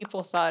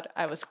people thought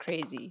I was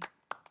crazy.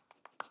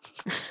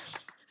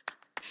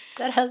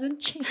 That hasn't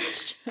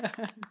changed.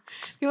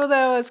 People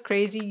thought I was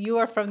crazy. You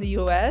are from the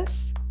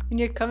US and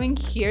you're coming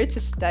here to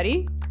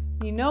study.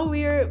 You know,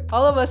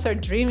 all of us are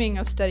dreaming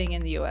of studying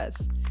in the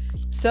US.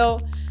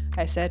 So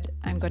I said,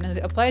 I'm going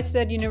to apply to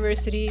that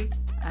university.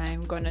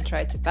 I'm going to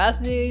try to pass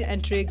the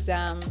entry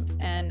exam,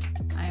 and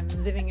I'm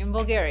living in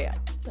Bulgaria.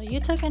 So you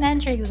took an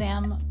entry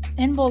exam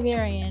in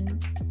Bulgarian,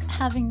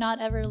 having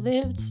not ever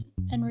lived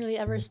and really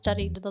ever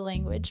studied the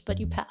language, but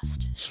you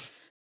passed.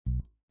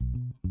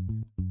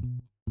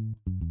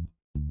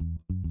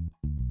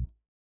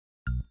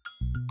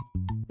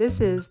 This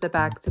is the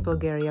Back to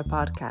Bulgaria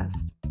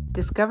podcast.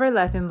 Discover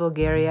life in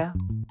Bulgaria,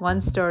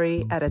 one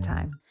story at a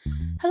time.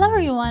 Hello,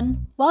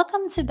 everyone.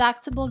 Welcome to Back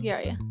to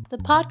Bulgaria, the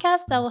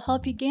podcast that will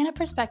help you gain a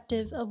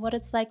perspective of what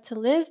it's like to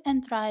live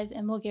and thrive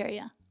in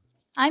Bulgaria.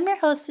 I'm your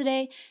host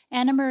today,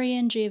 Anna Maria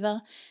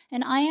Andreeva,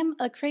 and I am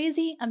a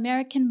crazy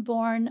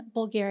American-born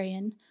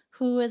Bulgarian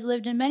who has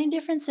lived in many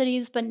different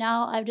cities, but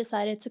now I've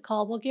decided to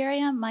call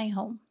Bulgaria my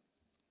home.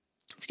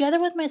 Together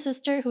with my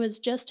sister, who is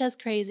just as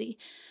crazy,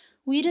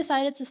 we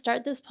decided to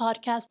start this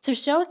podcast to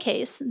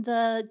showcase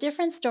the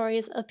different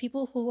stories of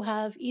people who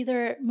have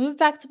either moved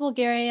back to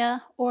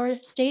Bulgaria or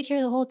stayed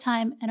here the whole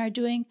time and are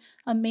doing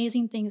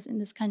amazing things in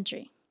this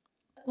country.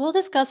 We'll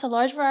discuss a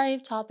large variety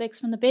of topics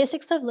from the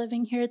basics of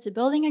living here to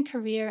building a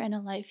career and a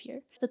life here,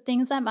 the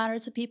things that matter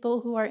to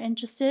people who are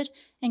interested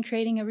in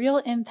creating a real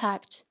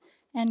impact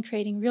and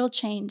creating real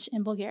change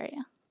in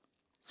Bulgaria.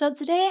 So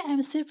today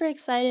I'm super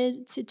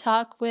excited to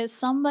talk with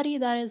somebody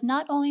that is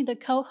not only the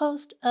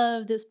co-host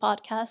of this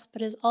podcast,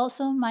 but is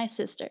also my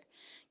sister,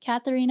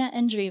 Katerina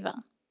Andreeva.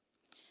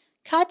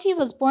 Katy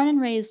was born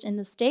and raised in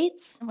the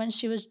States. When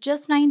she was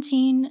just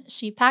 19,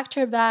 she packed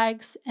her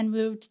bags and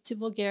moved to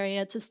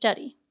Bulgaria to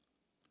study.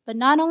 But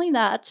not only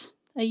that,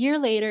 a year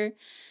later,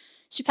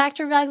 she packed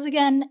her bags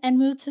again and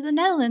moved to the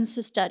Netherlands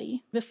to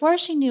study. Before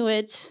she knew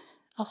it,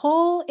 a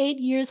whole 8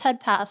 years had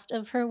passed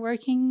of her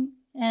working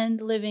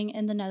and living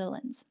in the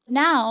Netherlands.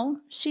 Now,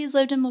 she's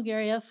lived in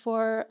Bulgaria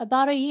for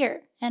about a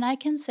year, and I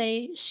can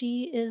say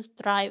she is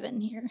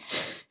thriving here.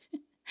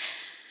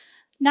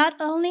 Not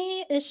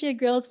only is she a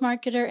growth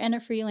marketer and a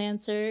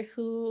freelancer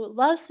who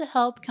loves to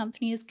help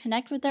companies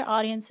connect with their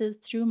audiences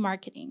through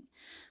marketing,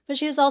 but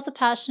she is also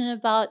passionate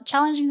about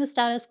challenging the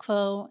status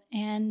quo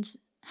and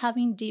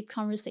having deep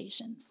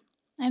conversations.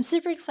 I'm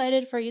super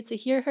excited for you to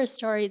hear her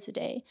story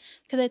today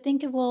because I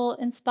think it will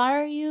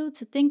inspire you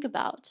to think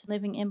about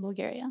living in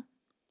Bulgaria,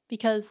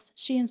 because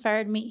she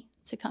inspired me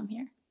to come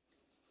here.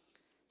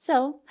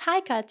 So, hi,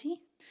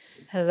 Katy.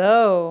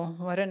 Hello.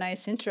 What a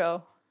nice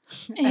intro.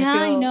 Yeah,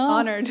 I I feel know.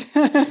 honored.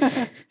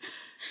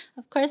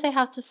 Of course, I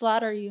have to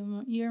flatter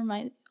you. You're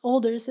my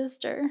older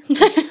sister.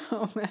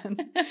 Oh,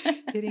 man.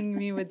 Hitting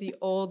me with the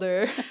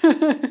older.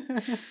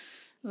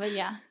 But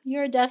yeah,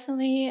 you're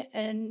definitely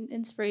an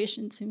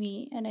inspiration to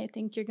me, and I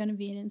think you're going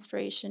to be an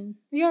inspiration.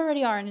 You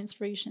already are an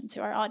inspiration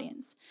to our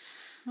audience.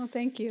 Well,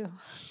 thank you.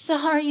 So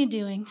how are you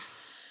doing?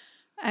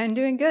 I'm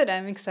doing good.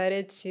 I'm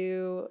excited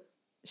to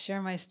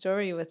share my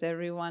story with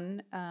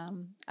everyone.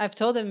 I've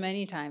told them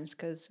many times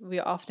because we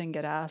often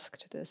get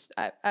asked this.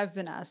 I've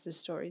been asked this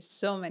story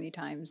so many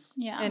times.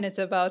 Yeah. And it's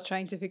about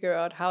trying to figure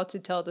out how to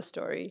tell the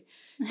story.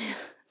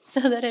 So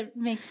that it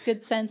makes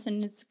good sense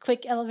and it's a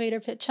quick elevator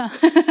pitch, huh?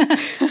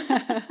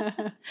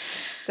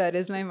 That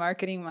is my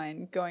marketing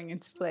mind going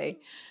into play.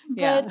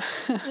 But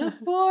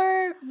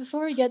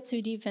before we get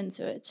too deep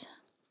into it,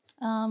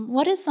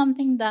 what is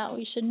something that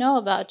we should know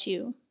about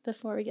you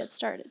before we get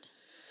started?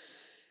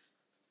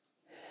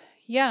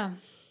 Yeah,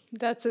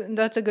 that's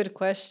a good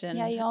question.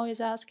 Yeah, you always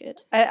ask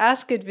it. I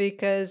ask it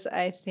because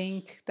I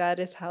think that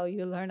is how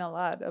you learn a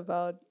lot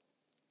about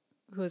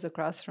who's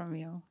across from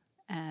you,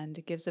 and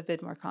it gives a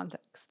bit more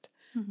context.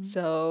 Mm-hmm.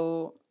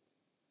 So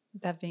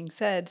that being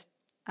said,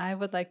 I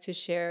would like to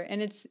share,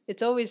 and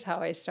it's always how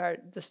I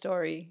start the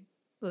story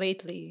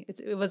lately.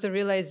 It was a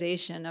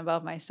realization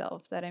about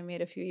myself that I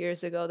made a few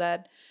years ago,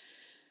 that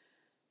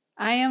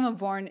I am a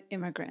born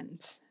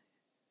immigrant.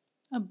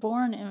 A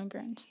born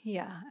immigrant.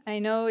 Yeah, I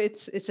know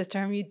it's a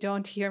term you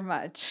don't hear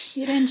much.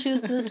 You didn't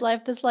choose this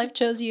life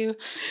chose you.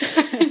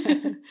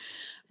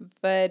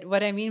 But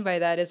what I mean by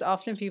that is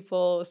often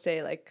people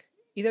say, like,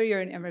 either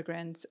you're an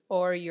immigrant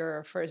or you're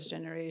a first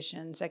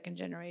generation, second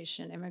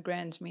generation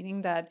immigrant,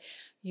 meaning that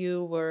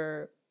you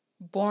were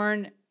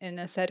born in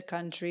a said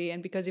country,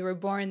 and because you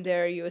were born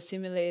there, you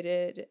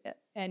assimilated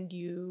and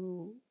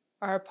you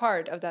are a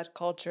part of that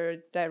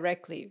culture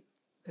directly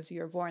because you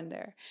were born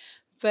there.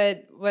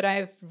 But what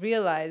I've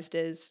realized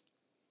is,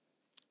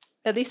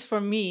 at least for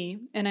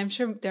me, and I'm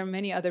sure there are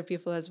many other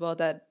people as well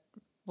that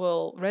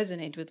will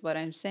resonate with what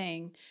I'm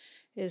saying,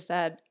 is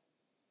that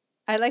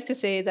I like to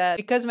say that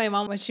because my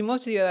mom, when she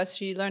moved to the US,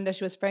 she learned that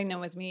she was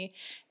pregnant with me.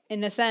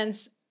 In a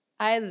sense,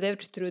 I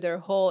lived through their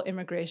whole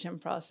immigration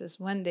process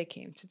when they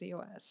came to the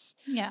US.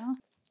 Yeah.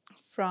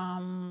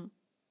 From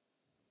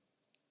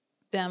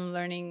them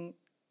learning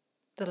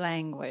the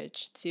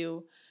language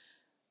to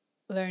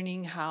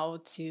learning how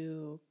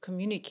to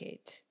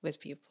communicate with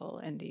people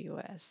in the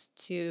US,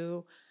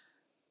 to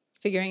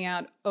figuring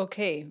out,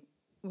 okay,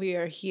 we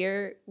are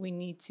here, we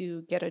need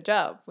to get a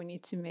job, we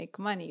need to make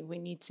money, we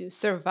need to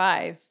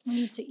survive. We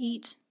need to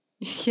eat.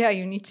 Yeah,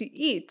 you need to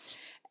eat.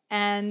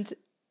 And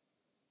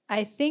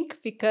I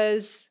think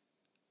because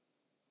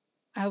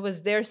I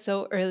was there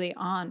so early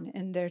on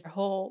in their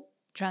whole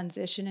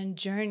transition and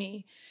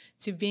journey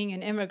to being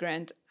an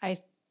immigrant,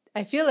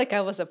 I feel like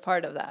I was a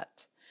part of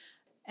that.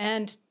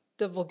 And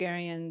the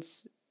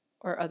Bulgarians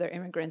or other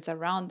immigrants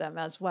around them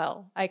as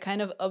well. I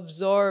kind of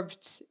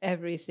absorbed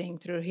everything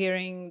through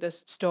hearing the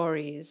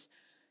stories,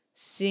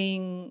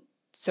 seeing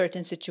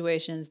certain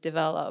situations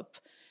develop,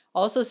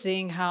 also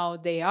seeing how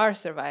they are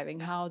surviving,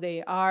 how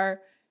they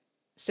are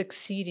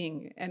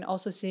succeeding, and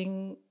also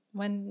seeing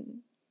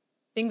when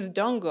things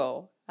don't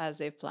go as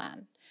they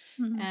plan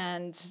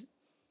and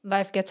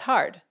life gets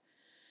hard.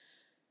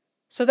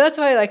 So that's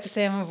why I like to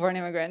say I'm a born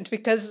immigrant,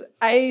 because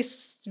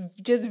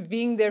just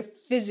being there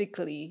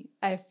physically,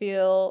 I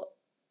feel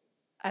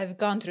I've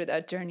gone through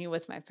that journey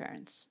with my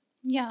parents.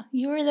 Yeah,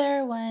 you were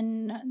there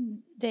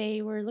when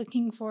they were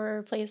looking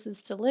for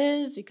places to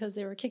live because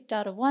they were kicked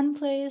out of one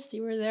place.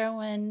 You were there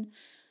when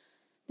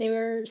they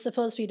were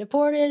supposed to be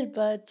deported,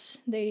 but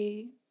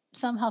they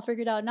somehow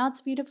figured out not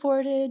to be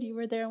deported. You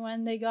were there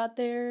when they got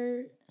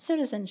their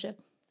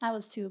citizenship. I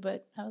was too,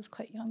 but I was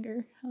quite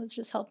younger. I was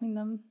just helping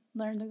them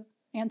learn the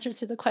answers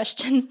to the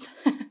questions.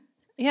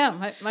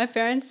 Yeah, my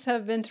parents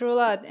have been through a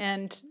lot,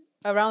 and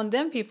around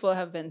them people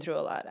have been through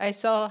a lot. I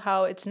saw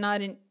how it's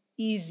not an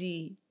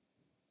easy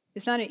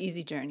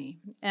journey.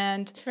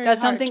 And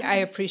that's something I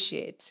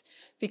appreciate,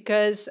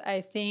 because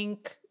I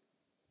think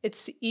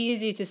it's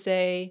easy to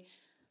say,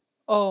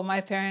 oh,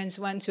 my parents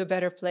went to a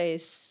better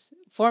place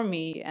for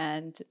me,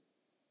 and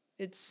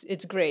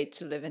it's great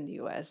to live in the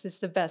US. It's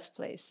the best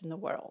place in the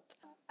world.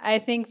 I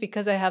think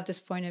because I have this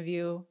point of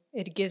view,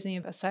 it gives me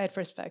a side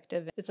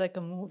perspective. It's like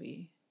a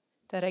movie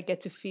that I get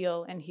to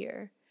feel and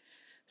hear.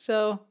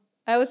 So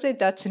I would say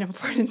that's an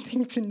important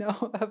thing to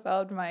know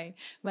about my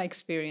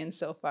experience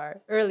so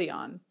far, early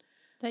on.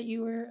 That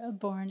you were a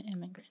born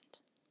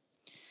immigrant.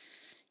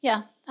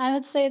 Yeah, I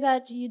would say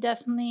that you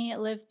definitely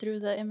lived through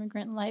the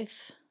immigrant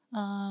life.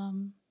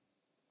 When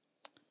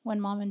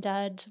mom and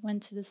dad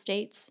went to the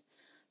States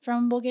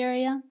from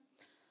Bulgaria.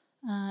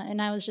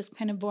 And I was just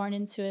kind of born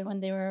into it when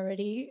they were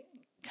already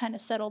kind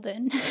of settled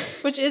in.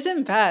 Which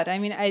isn't bad. I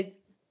mean, I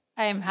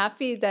am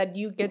happy that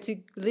you get to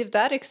live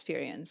that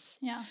experience.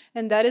 Yeah.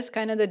 And that is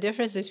kind of the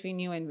difference between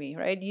you and me,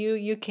 right?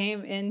 You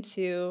came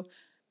into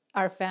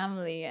our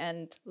family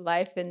and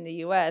life in the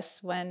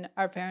US when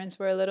our parents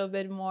were a little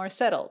bit more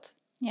settled.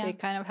 Yeah. They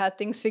kind of had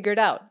things figured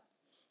out.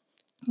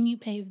 You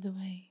paved the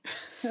way.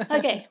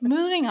 Okay,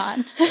 moving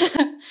on.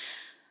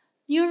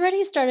 You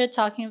already started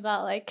talking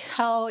about like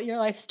how your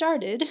life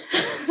started,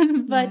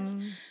 but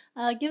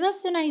give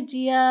us an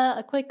idea,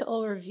 a quick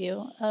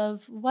overview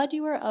of what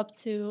you were up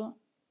to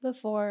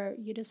before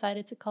you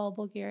decided to call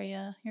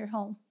Bulgaria your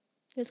home.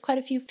 There's quite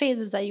a few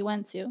phases that you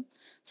went to.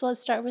 So let's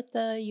start with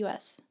the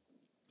US.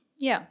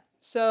 Yeah.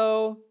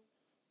 So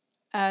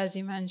as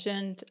you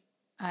mentioned,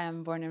 I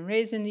am born and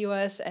raised in the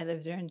US. I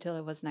lived there until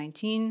I was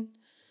 19.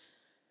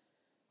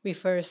 We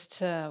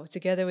first,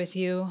 together with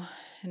you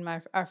and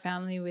our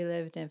family, we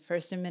lived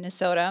first in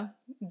Minnesota.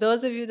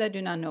 Those of you that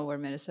do not know where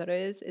Minnesota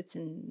is, it's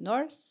in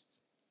North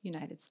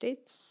United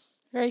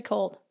States. Very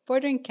cold.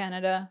 Bordering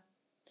Canada.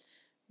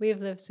 We've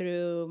lived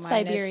through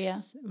Siberia.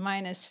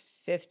 minus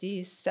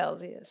 50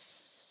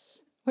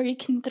 Celsius. Where you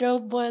can throw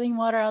boiling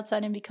water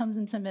outside and it becomes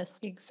into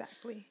mist.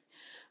 Exactly.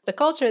 The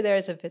culture there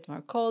is a bit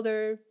more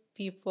colder.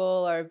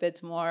 People are a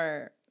bit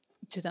more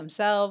to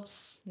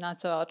themselves, not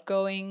so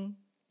outgoing.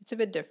 It's a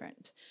bit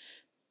different.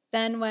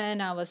 Then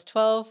when I was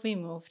 12, we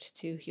moved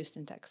to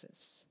Houston,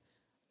 Texas.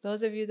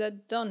 Those of you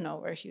that don't know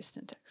where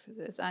Houston, Texas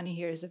is, Annie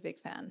here is a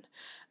big fan.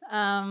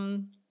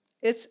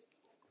 It's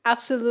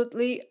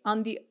absolutely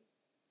on the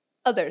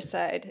other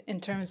side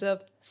in terms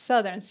of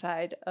southern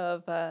side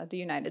of the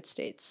United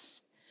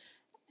States.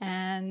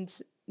 And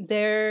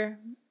there,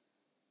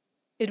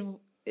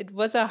 it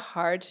was a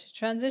hard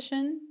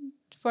transition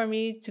for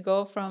me to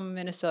go from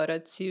Minnesota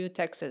to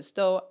Texas,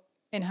 though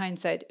in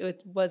hindsight,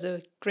 it was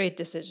a great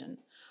decision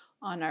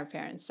on our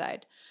parents'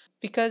 side,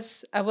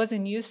 because I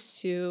wasn't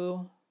used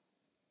to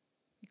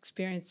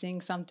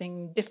experiencing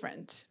something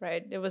different,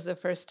 right? It was the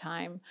first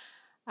time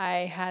I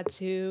had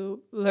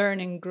to learn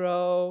and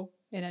grow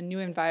in a new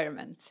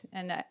environment.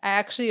 And I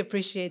actually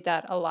appreciate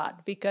that a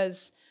lot,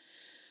 because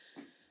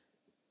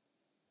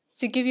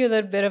to give you a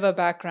little bit of a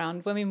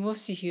background, when we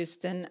moved to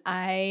Houston,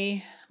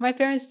 my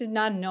parents did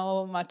not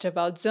know much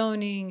about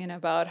zoning and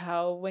about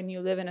how when you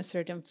live in a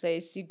certain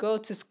place, you go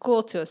to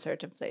school to a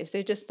certain place.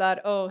 They just thought,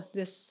 oh,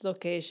 this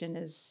location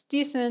is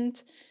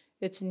decent.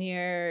 It's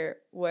near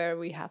where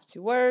we have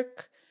to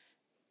work.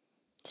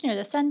 It's near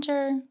the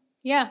center.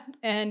 Yeah,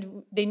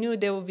 and they knew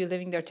they would be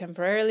living there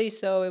temporarily,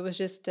 so it was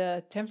just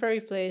a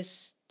temporary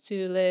place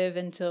to live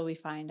until we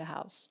find a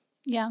house.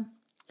 Yeah.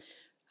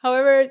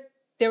 However,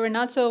 they were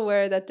not so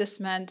aware that this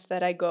meant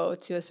that I go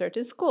to a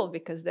certain school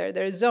because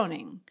there's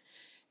zoning.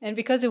 And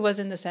because it was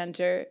in the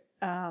center,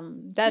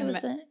 It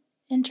was an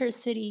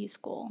intercity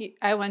school.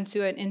 I went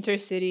to an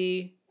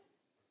intercity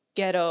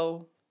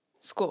ghetto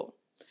school.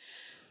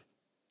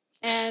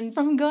 And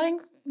From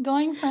going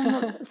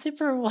from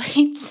super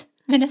white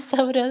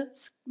Minnesota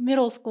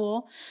middle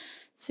school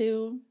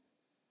to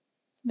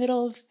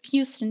middle of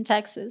Houston,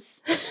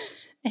 Texas,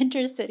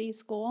 intercity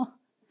school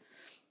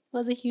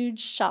was a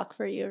huge shock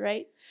for you,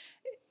 right?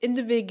 in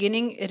the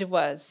beginning, it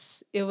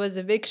was. It was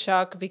a big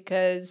shock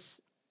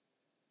because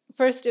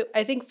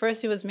I think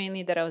first it was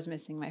mainly that I was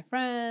missing my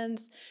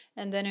friends.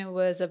 And then it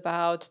was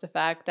about the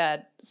fact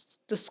that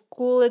the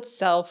school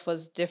itself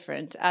was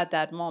different at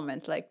that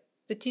moment. Like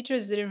the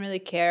teachers didn't really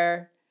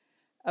care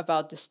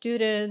about the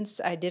students.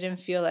 I didn't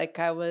feel like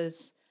I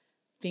was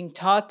being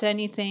taught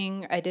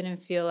anything. I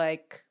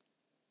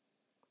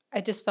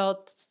just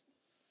felt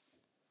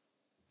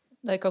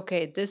like,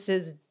 okay, this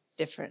is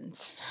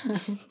different.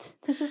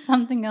 This is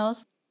something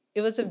else.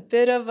 It was a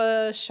bit of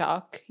a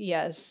shock,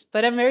 yes,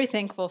 but I'm very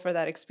thankful for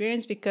that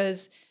experience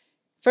because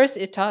first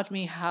it taught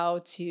me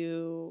how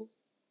to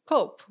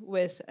cope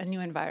with a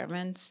new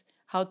environment,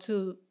 how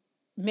to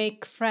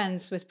make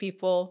friends with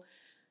people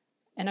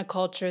in a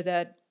culture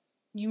that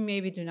you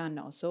maybe do not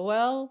know so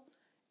well.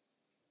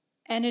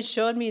 And it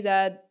showed me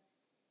that,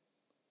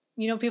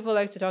 people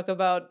like to talk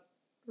about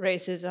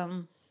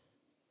racism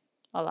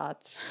a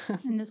lot.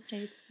 In the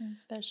States,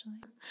 especially.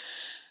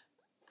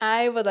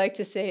 I would like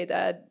to say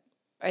that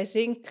I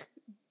think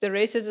the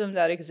racism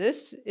that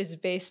exists is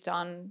based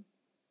on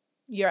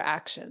your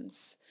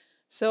actions.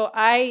 So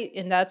I,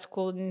 in that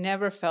school,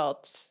 never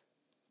felt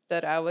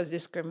that I was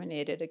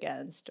discriminated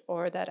against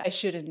or that I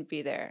shouldn't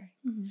be there.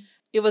 Mm-hmm.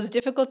 It was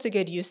difficult to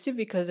get used to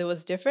because it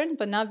was different,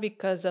 but not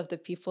because of the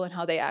people and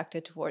how they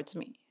acted towards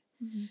me.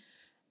 Mm-hmm.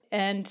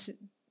 And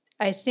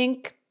I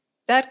think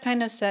that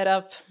kind of set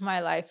up my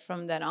life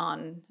from then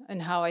on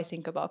and how I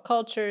think about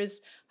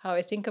cultures, how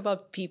I think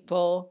about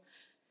people,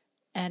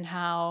 and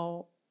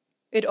how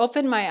it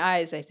opened my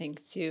eyes, I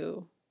think,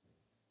 to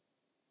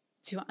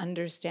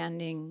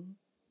understanding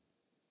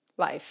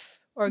life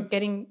or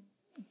getting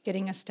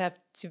a step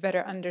to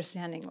better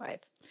understanding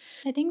life.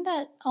 I think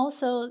that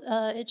also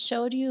it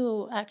showed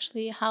you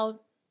actually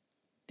how,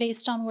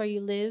 based on where you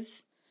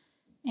live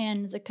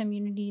and the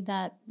community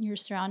that you're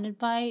surrounded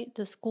by,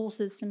 the school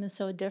system is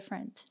so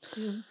different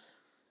too,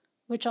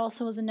 which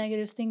also was a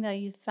negative thing that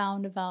you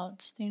found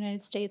about the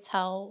United States,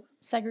 how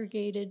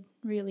segregated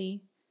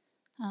really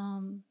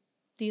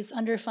these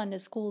underfunded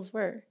schools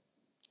were.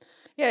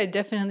 Yeah, it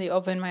definitely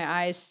opened my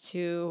eyes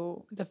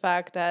to the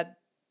fact that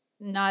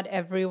not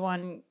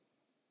everyone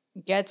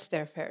gets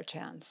their fair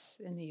chance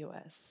in the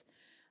US.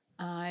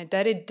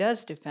 That it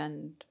does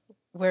depend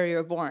where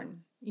you're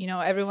born.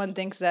 Everyone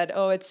thinks that,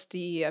 oh, it's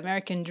the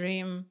American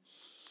dream.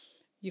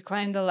 You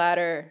climb the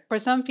ladder. For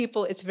some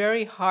people, it's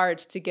very hard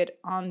to get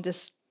on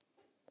this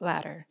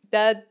ladder.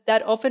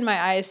 That opened my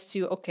eyes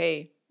to,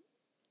 okay,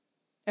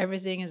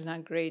 everything is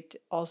not great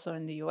also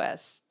in the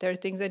US. There are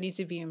things that need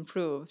to be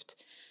improved.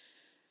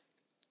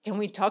 Can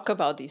we talk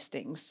about these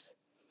things?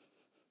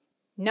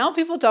 Now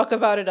people talk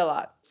about it a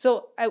lot.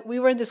 So we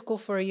were in the school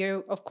for a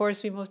year. Of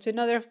course, we moved to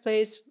another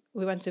place.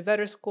 We went to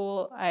better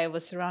school. I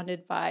was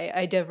surrounded by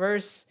a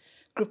diverse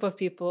group of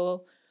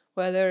people,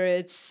 whether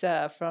it's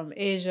from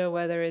Asia,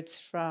 whether it's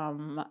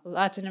from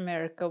Latin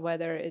America,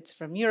 whether it's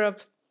from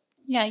Europe.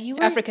 Yeah, you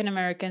were African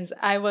Americans.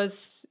 I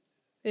was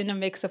in a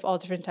mix of all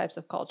different types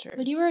of cultures.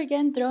 But you were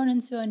again thrown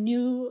into a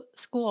new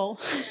school.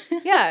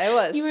 Yeah, it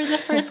was. You were the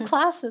first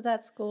class of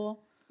that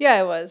school. Yeah,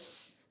 I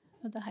was.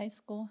 Of the high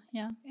school,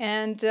 yeah.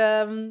 And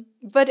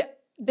but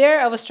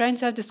there I was trying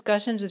to have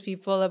discussions with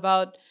people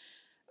about,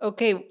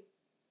 okay,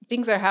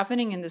 things are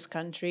happening in this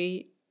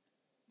country.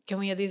 Can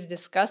we at least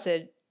discuss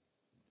it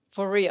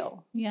for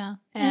real? Yeah.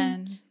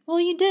 And well,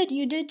 you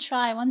did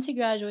try. Once you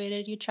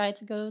graduated, you tried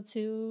to go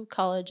to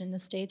college in the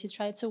States. You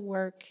tried to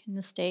work in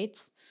the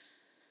States.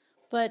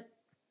 But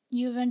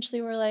you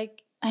eventually were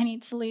like, I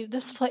need to leave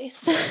this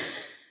place.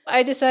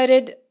 I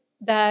decided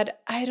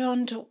that I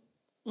don't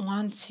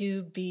want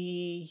to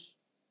be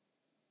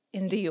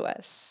in the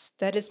US,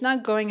 that it's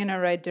not going in a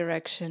right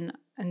direction.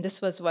 And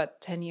this was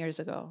 10 years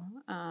ago.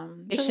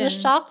 It was a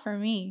shock for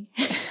me.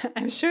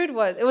 I'm sure it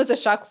was. It was a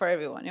shock for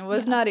everyone. It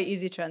was not an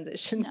easy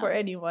transition for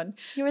anyone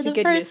you were to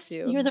get used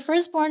to. You were the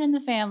firstborn in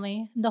the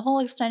family, the whole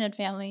extended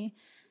family,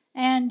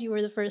 and you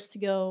were the first to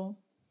go,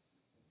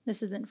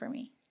 this isn't for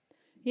me.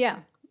 Yeah,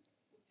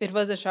 it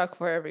was a shock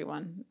for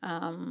everyone.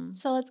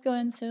 So let's go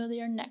into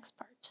your next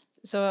part.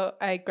 So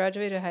I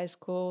graduated high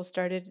school,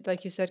 started,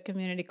 like you said,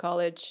 community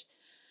college.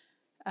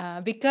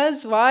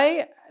 Because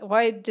why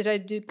did I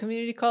do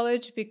community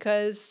college?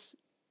 Because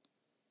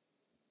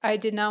I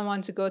did not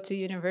want to go to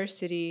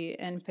university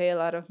and pay a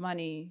lot of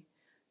money.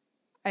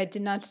 I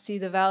did not see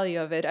the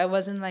value of it. I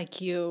wasn't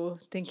like you,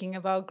 thinking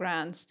about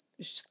grants,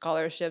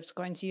 scholarships,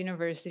 going to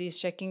universities,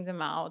 checking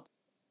them out.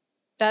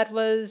 That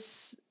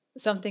was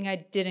something I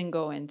didn't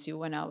go into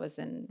when I was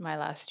in my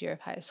last year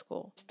of high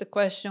school. The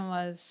question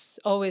was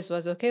always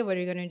was, okay, what are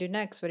you going to do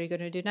next? What are you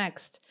going to do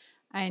next?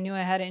 I knew I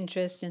had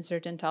interest in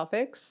certain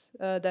topics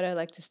that I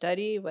like to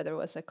study, whether it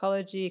was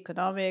psychology,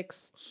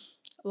 economics,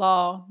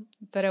 law,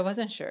 but I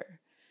wasn't sure.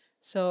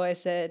 So I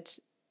said,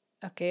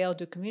 okay, I'll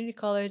do community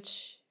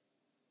college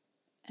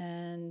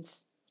and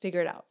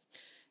figure it out.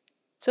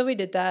 So we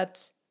did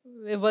that.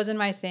 It wasn't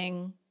my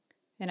thing.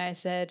 And I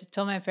said,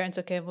 told my parents,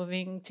 okay, I'm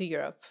moving to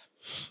Europe.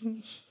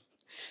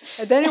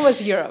 And then it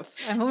was Europe.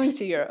 I'm moving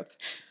to Europe.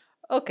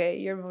 Okay,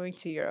 you're moving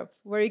to Europe.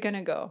 Where are you going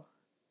to go?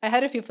 I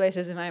had a few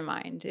places in my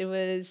mind.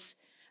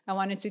 I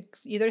wanted to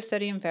either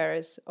study in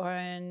Paris or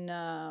in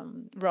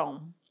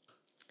Rome.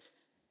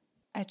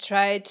 I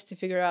tried to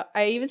figure out,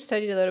 I even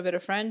studied a little bit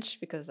of French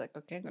because, like,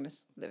 okay, I'm going to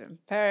live in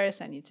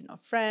Paris. I need to know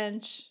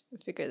French,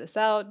 figure this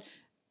out.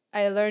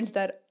 I learned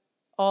that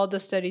all the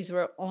studies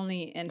were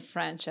only in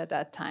French at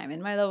that time.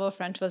 And my level of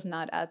French was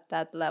not at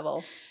that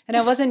level. And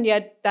I wasn't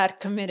yet that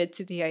committed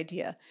to the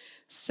idea.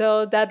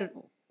 So that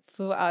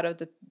flew out of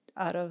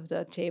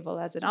the table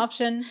as an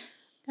option.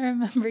 I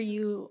remember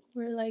you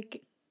were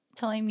like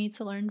telling me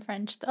to learn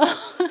French though.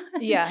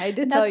 Yeah, I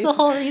did tell you. That's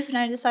the whole reason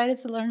I decided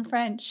to learn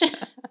French.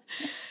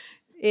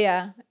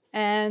 Yeah.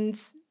 And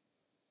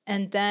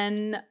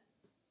then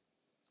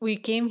we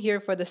came here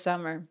for the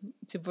summer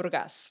to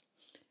Burgas.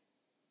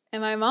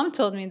 And my mom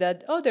told me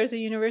that, oh, there's a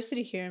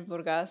university here in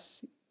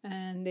Burgas,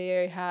 and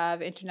they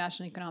have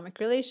international economic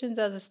relations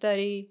as a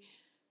study.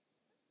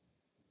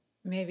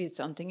 Maybe it's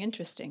something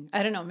interesting.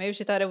 I don't know. Maybe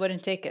she thought I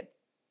wouldn't take it,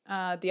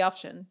 the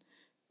option.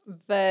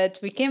 But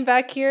we came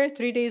back here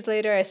 3 days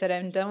later. I said,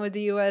 I'm done with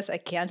the US. I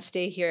can't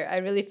stay here. I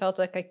really felt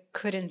like I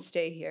couldn't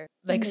stay here.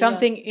 Like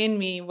something in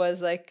me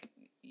was like,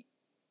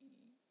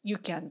 you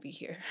can't be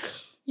here.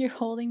 You're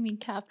holding me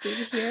captive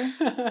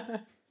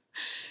here.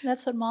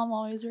 That's what mom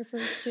always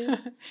refers to.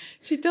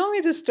 She told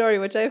me the story,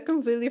 which I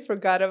completely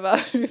forgot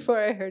about before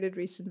I heard it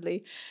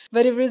recently.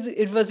 But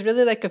it was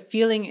really like a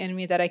feeling in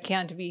me that I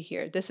can't be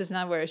here. This is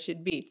not where I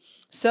should be.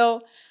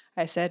 So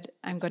I said,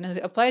 I'm going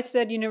to apply to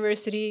that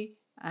university.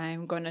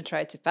 I'm going to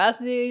try to pass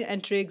the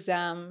entry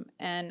exam,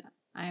 and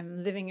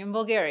I'm living in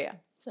Bulgaria.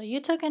 So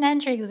you took an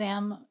entry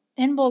exam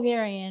in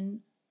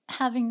Bulgarian,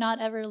 having not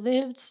ever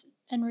lived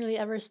and really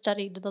ever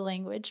studied the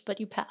language,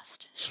 but you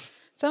passed.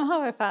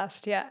 Somehow I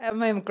passed, yeah.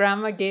 My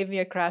grandma gave me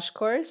a crash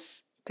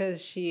course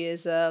because she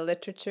is a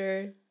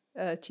literature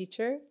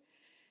teacher.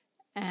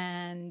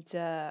 And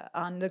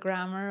on the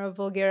grammar of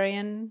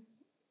Bulgarian,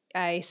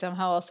 I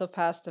somehow also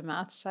passed the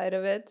math side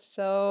of it.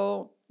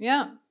 So,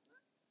 yeah.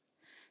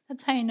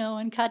 That's how you know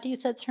when Katy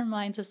sets her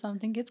mind to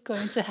something, it's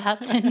going to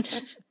happen.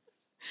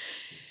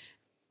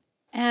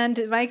 And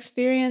my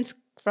experience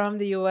from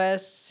the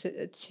US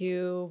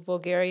to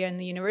Bulgaria and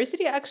the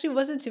university actually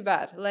wasn't too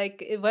bad.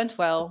 Like, it went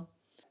well.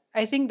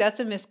 I think that's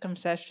a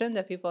misconception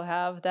that people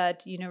have,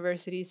 that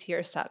universities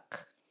here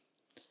suck.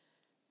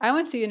 I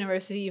went to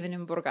university even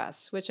in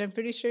Burgas, which I'm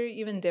pretty sure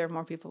even there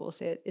more people will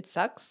say it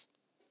sucks.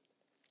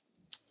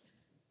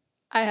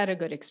 I had a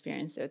good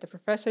experience there. The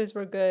professors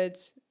were good.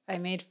 I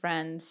made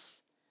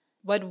friends.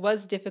 What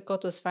was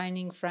difficult was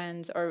finding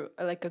friends or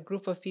like a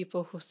group of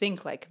people who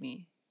think like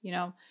me. You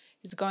know,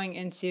 it's going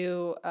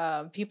into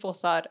people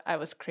thought I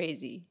was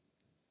crazy.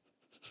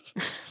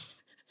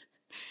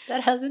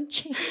 That hasn't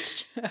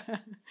changed.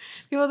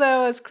 People thought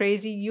I was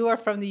crazy. You are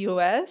from the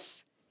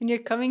US and you're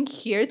coming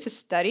here to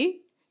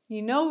study?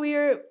 You know,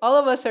 all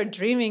of us are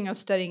dreaming of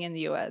studying in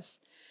the US.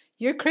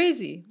 You're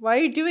crazy. Why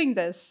are you doing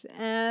this?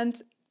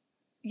 And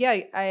yeah,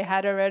 I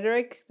had a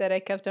rhetoric that I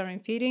kept on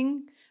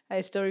repeating.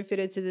 I still repeat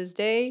it to this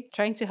day,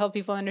 trying to help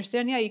people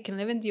understand, yeah, you can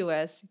live in the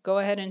US. Go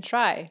ahead and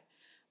try.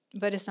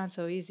 But it's not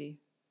so easy.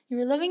 You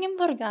were living in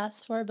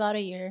Burgas for about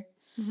a year.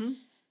 Mm-hmm.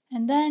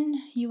 And then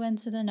you went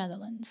to the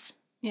Netherlands.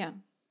 Yeah.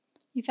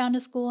 You found a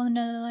school in the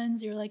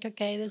Netherlands. You were like,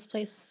 okay, this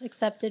place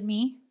accepted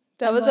me.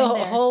 That was a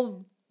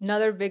whole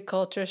another big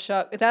culture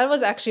shock. That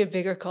was actually a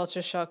bigger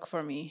culture shock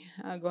for me,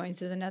 going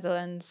to the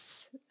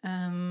Netherlands,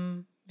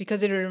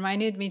 because it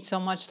reminded me so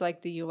much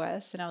like the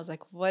US. And I was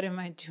like, what am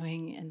I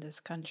doing in this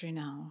country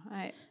now?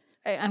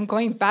 I'm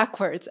going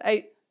backwards.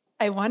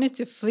 I wanted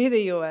to flee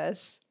the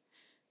US.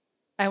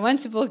 I went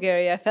to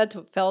Bulgaria. I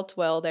felt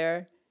well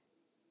there.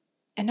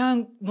 And now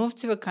I moved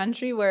to a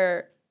country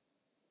where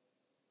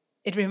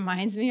it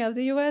reminds me of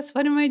the US.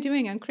 What am I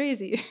doing? I'm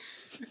crazy.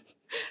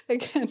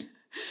 Again.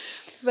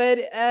 But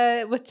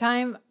with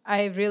time,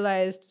 I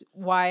realized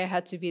why I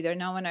had to be there.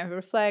 Now, when I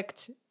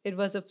reflect, it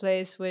was a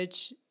place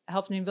which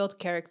helped me build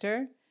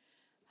character,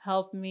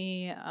 helped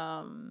me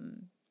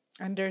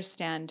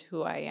understand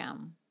who I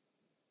am.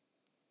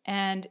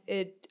 And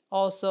it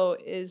also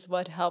is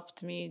what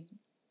helped me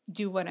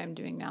do what I'm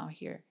doing now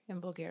here in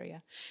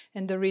Bulgaria.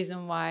 And the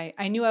reason why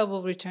I knew I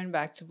will return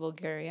back to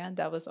Bulgaria,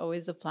 that was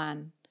always the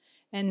plan.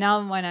 And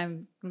now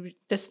when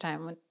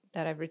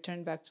that I've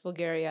returned back to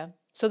Bulgaria,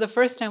 so the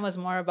first time was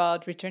more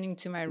about returning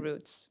to my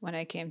roots when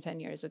I came 10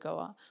 years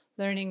ago,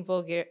 learning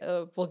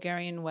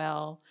Bulgarian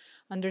well,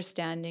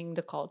 understanding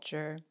the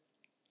culture,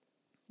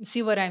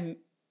 see what I'm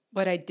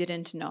what I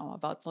didn't know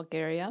about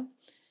Bulgaria.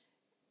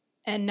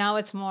 And now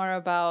it's more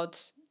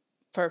about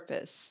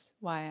purpose,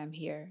 why I'm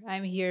here.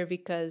 I'm here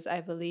because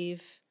I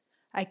believe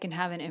I can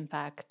have an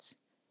impact.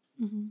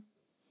 Mm-hmm.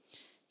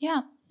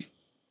 Yeah.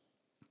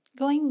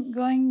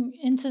 Going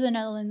into the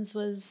Netherlands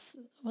was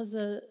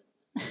a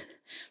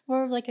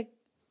more of like a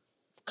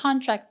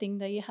contract thing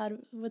that you had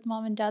with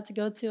mom and dad to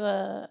go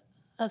to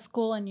a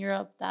school in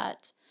Europe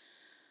that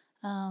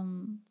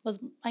was,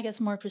 I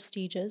guess, more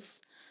prestigious.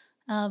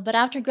 But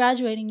after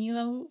graduating,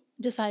 you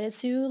decided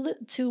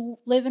to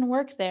live and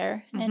work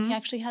there, and you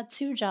actually had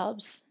 2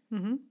 jobs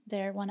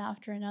there, one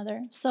after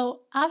another.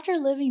 So after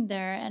living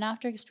there and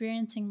after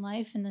experiencing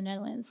life in the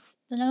Netherlands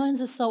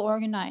is so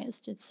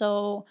organized. It's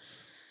so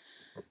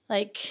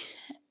like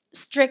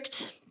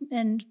strict,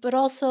 and but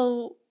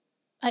also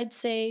I'd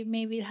say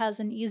maybe it has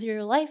an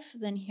easier life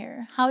than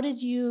here. How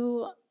did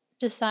you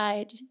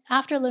decide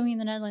after living in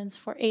the Netherlands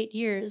for 8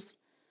 years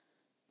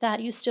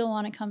that you still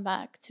want to come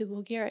back to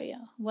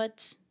Bulgaria?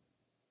 What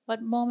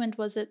moment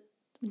was it?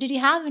 Did you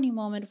have any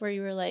moment where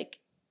you were like,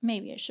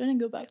 maybe I shouldn't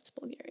go back to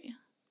Bulgaria?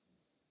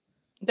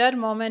 That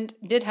moment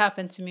did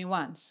happen to me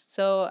once.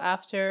 So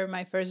after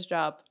my first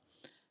job,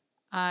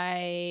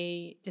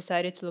 I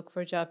decided to look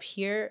for a job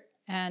here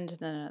and in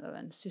the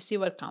Netherlands to see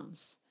what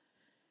comes.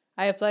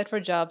 I applied for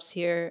jobs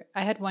here.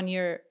 I had 1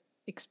 year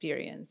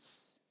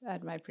experience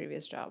at my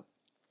previous job.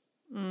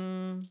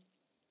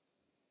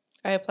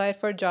 I applied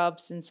for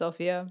jobs in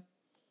Sofia.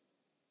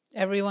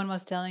 Everyone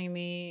was telling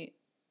me,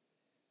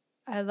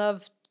 I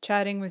love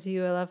chatting with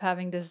you. I love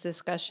having this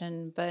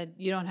discussion, but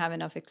you don't have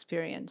enough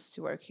experience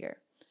to work here.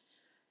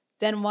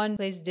 Then one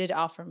place did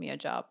offer me a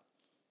job,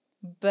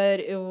 but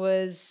it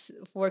was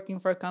working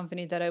for a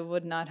company that I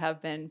would not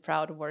have been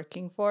proud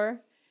working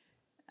for,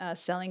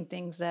 selling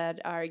things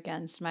that are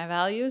against my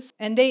values.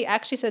 And they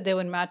actually said they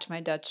would match my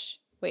Dutch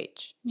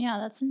wage. Yeah,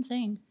 that's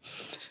insane.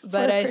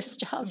 But for a first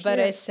job but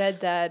here. I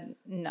said that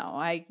no,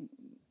 I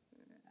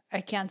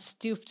can't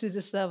stoop to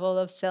this level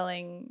of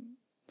selling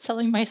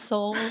my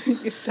soul.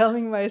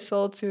 selling my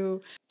soul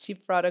to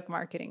cheap product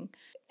marketing.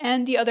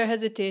 And the other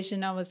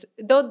hesitation I was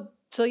though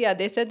so yeah,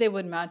 they said they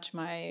would match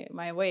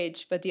my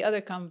wage, but the other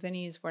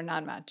companies were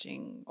not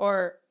matching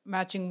or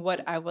matching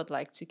what I would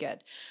like to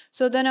get.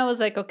 So then I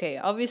was like, okay,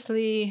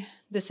 obviously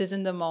this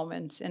isn't the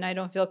moment and I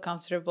don't feel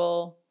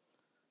comfortable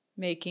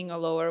making a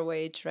lower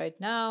wage right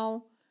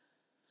now.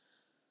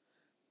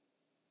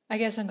 I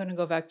guess I'm going to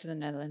go back to the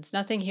Netherlands.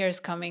 Nothing here is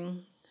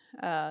coming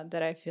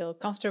that I feel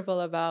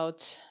comfortable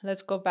about.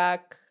 Let's go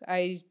back.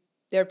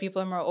 There are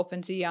people who are more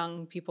open to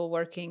young people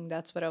working.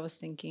 That's what I was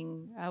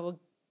thinking. I will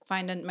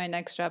find my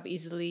next job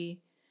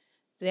easily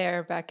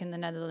there back in the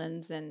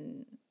Netherlands,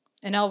 and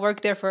I'll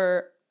work there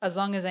for as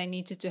long as I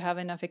need to have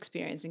enough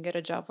experience and get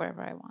a job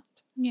wherever I want.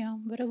 Yeah,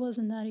 but it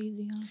wasn't that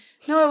easy, huh?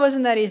 No, it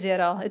wasn't that easy at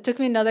all. It took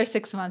me another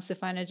 6 months to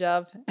find a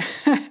job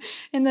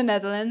in the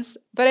Netherlands.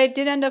 But I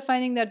did end up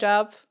finding that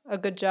job, a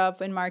good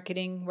job in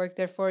marketing, worked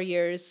there 4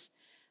 years.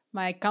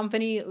 My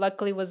company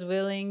luckily was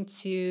willing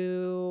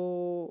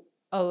to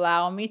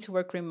allow me to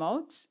work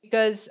remote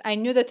because I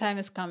knew the time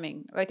is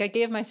coming. Like I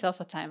gave myself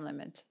a time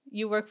limit.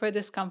 You work for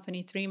this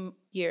company 3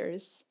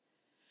 years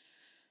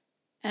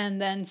and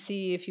then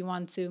see if you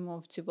want to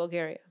move to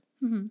Bulgaria.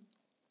 Mm-hmm.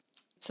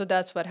 So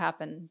that's what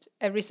happened.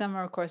 Every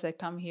summer, of course, I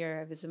come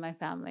here, I visit my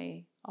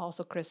family,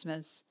 also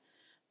Christmas.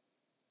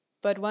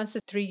 But once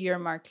the 3 year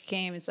mark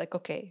came, it's like,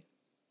 okay,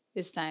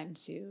 it's time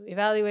to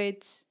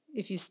evaluate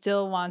if you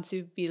still want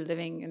to be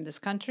living in this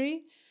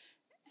country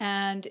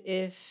and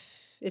if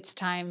it's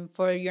time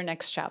for your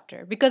next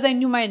chapter. Because I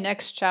knew my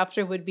next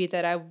chapter would be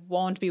that I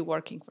won't be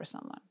working for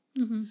someone.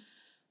 Mm-hmm.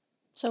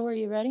 So were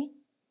you ready?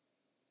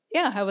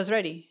 Yeah, I was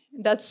ready.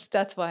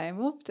 That's why I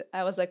moved.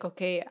 I was like,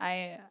 okay,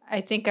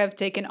 I think I've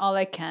taken all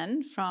I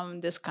can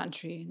from this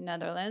country,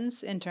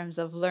 Netherlands, in terms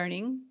of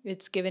learning.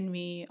 It's given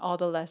me all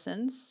the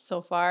lessons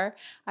so far.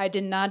 I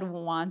did not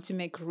want to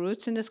make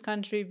roots in this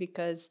country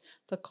because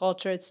the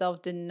culture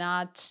itself did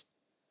not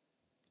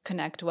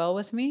connect well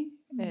with me.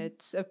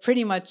 It's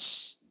pretty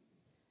much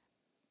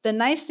the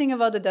nice thing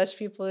about the Dutch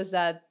people is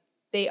that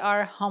they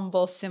are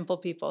humble, simple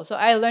people. So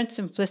I learned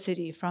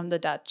simplicity from the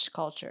Dutch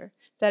culture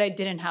that I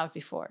didn't have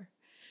before.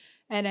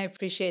 And I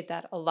appreciate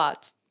that a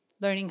lot.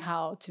 Learning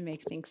how to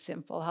make things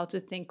simple, how to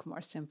think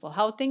more simple,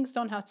 how things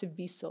don't have to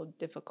be so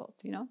difficult,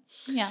 you know?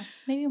 Yeah,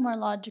 maybe more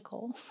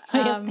logical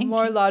way of thinking.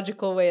 More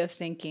logical way of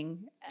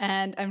thinking.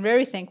 And I'm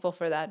very thankful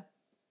for that.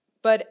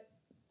 But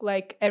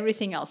like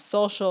everything else,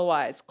 social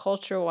wise,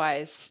 culture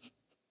wise,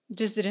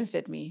 just didn't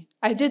fit me.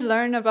 I did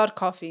learn about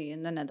coffee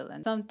in the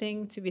Netherlands,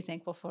 something to be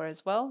thankful for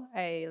as well.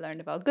 I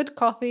learned about good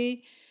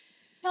coffee.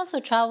 You also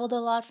traveled a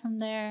lot from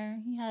there.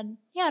 You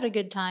had a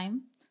good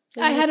time.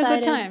 I had a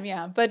good time,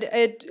 yeah. But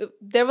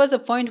there was a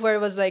point where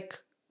it was like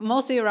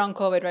mostly around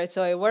COVID, right?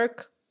 So I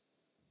work,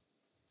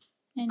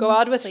 go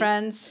out with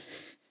friends,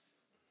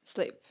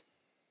 sleep.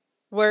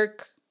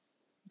 Work,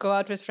 go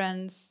out with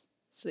friends,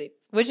 sleep.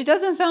 Which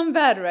doesn't sound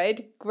bad,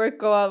 right? Work,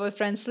 go out with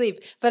friends, sleep.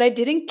 But I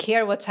didn't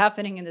care what's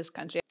happening in this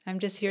country. I'm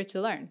just here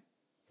to learn.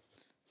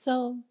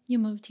 So you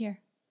moved here.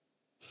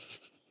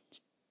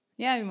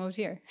 Yeah, I moved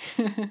here.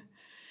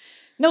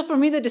 No, for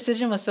me, the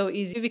decision was so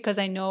easy because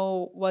I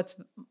know what's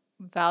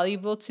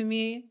valuable to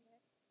me,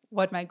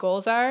 what my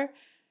goals are.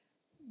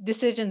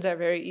 Decisions are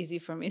very easy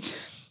for me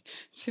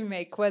to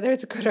make, whether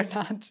it's good or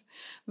not.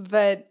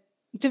 But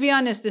to be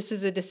honest, this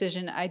is a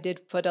decision I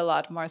did put a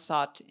lot more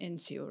thought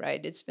into,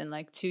 right? It's been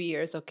like 2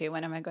 years. Okay,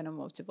 when am I going to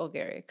move to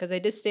Bulgaria? Because I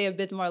did stay a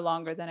bit more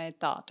longer than I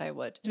thought I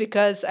would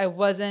because I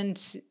wasn't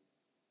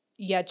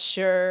yet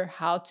sure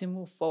how to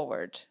move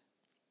forward.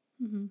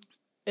 Mm-hmm.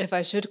 If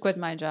I should quit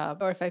my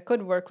job or if I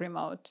could work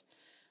remote,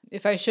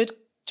 if I should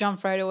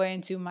jump right away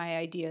into my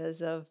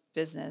ideas of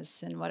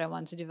business and what I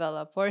want to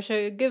develop, or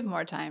should I give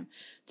more time?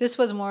 This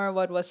was more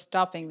what was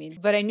stopping me,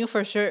 but I knew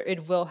for sure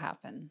it will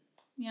happen.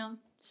 Yeah.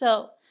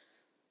 So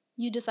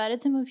you decided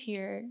to move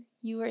here.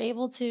 You were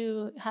able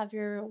to have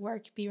your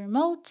work be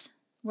remote,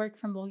 work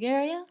from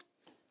Bulgaria.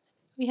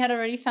 We had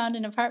already found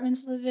an apartment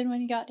to live in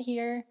when you got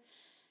here.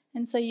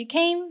 And so you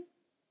came,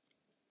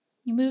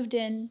 you moved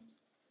in.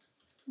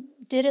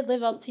 Did it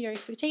live up to your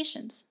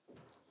expectations?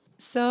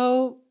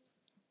 So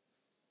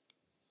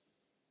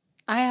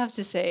I have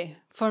to say,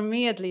 for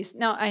me at least,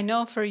 now I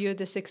know for you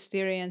this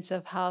experience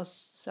of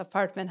house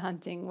apartment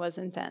hunting was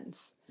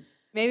intense.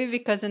 Maybe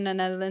because in the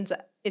Netherlands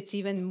it's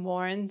even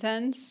more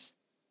intense.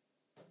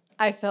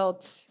 I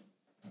felt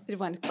it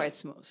went quite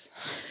smooth.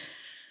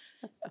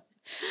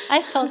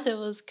 I felt it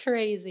was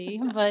crazy,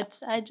 but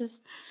I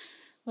just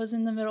was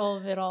in the middle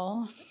of it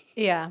all.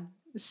 Yeah.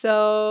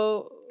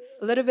 So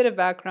a little bit of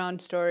background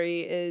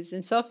story is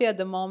in Sofia at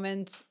the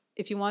moment,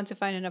 if you want to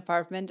find an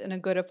apartment and a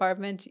good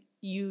apartment,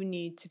 you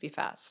need to be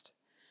fast.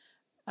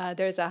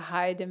 There's a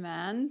high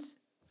demand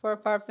for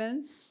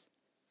apartments,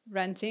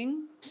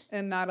 renting,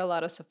 and not a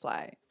lot of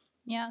supply.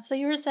 Yeah, so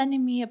you were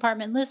sending me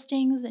apartment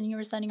listings and you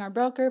were sending our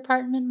broker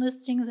apartment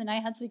listings, and I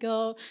had to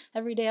go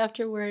every day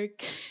after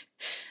work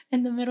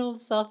in the middle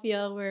of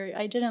Sofia where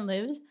I didn't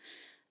live.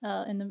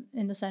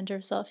 In the center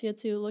of Sofia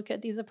to look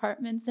at these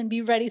apartments and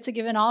be ready to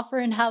give an offer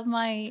and have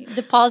my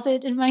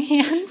deposit in my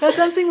hands. That's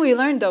something we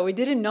learned though. We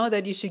didn't know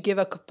that you should give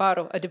a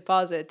cuparo, a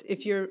deposit,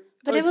 if you're.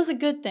 But it was a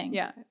good thing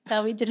Yeah.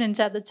 that we didn't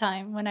at the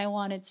time when I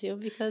wanted to,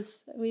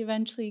 because we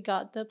eventually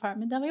got the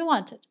apartment that we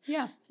wanted.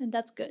 Yeah. And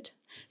that's good.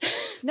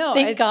 No,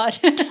 Thank God.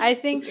 I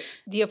think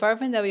the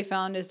apartment that we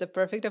found is the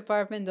perfect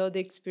apartment, though the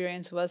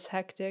experience was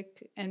hectic.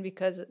 And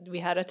because we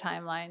had a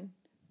timeline,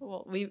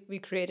 well, we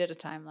created a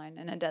timeline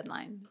and a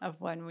deadline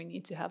of when we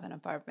need to have an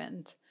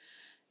apartment.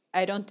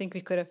 I don't think we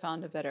could have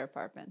found a better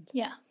apartment.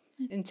 Yeah.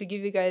 And to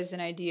give you guys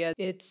an idea,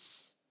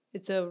 it's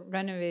a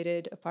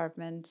renovated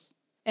apartment.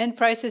 And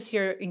prices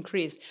here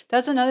increased.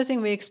 That's another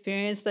thing we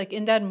experienced, like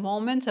in that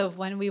moment of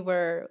when we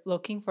were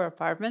looking for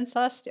apartments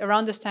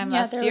around this time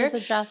last year. Yeah, there was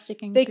a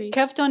drastic increase. They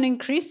kept on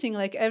increasing.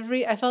 Like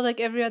I felt like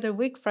every other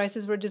week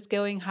prices were just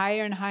going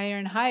higher and higher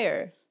and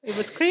higher. It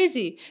was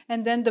crazy.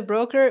 And then the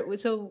broker,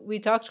 so we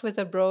talked with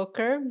a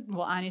broker.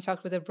 Well, Annie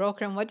talked with a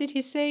broker. And what did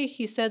he say?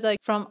 He said like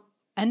from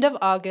end of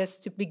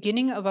August to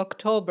beginning of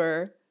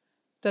October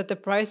that the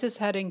prices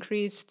had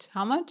increased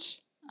how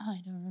much? I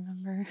don't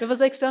remember. It was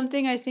like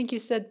something, I think you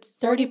said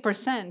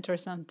 30% or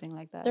something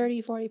like that.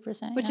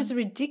 30-40%. Which is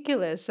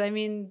ridiculous. I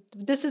mean,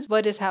 this is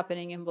what is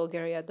happening in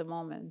Bulgaria at the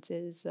moment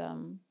is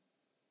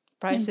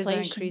prices Inflation.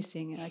 are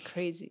increasing like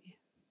crazy.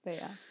 But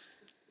yeah.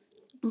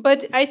 But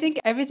I think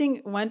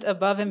everything went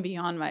above and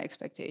beyond my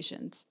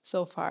expectations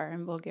so far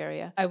in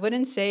Bulgaria. I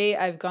wouldn't say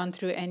I've gone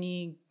through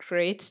any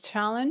great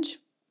challenge,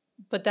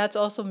 but that's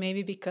also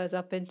maybe because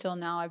up until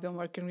now I've been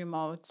working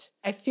remote.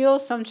 I feel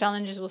some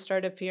challenges will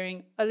start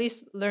appearing, at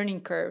least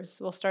learning curves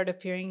will start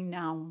appearing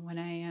now when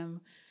I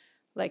am,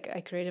 like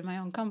I created my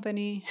own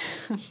company.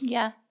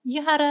 Yeah.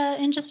 You had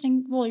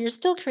you're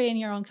still creating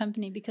your own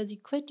company because you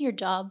quit your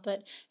job,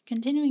 but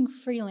continuing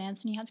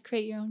freelance and you had to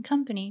create your own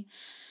company.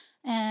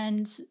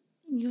 And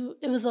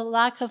it was a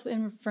lack of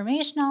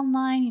information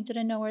online. You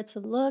didn't know where to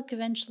look.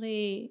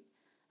 Eventually,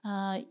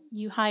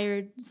 you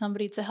hired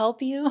somebody to help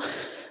you.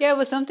 Yeah, it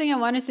was something I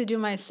wanted to do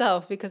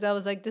myself because I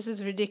was like, this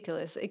is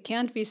ridiculous. It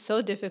can't be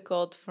so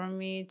difficult for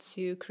me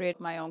to create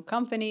my own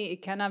company.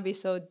 It cannot be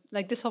so,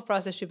 like, this whole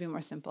process should be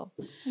more simple.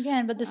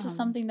 Again, but this is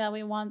something that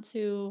we want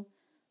to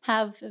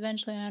have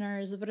eventually on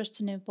our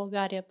Završtine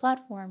Bulgaria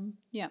platform.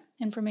 Yeah.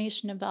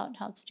 Information about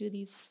how to do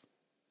these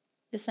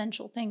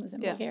essential things in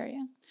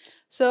Bulgaria.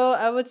 So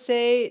I would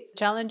say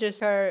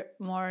challenges are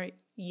more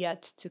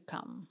yet to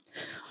come.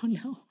 Oh,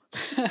 no.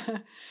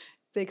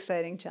 The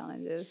exciting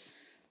challenges.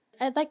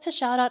 I'd like to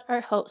shout out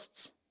our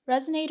hosts,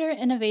 Resonator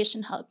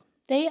Innovation Hub.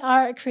 They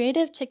are a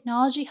creative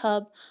technology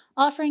hub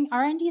offering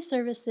R&D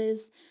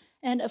services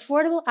and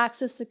affordable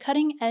access to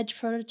cutting-edge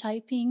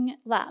prototyping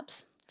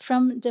labs.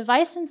 From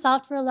device and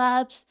software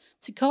labs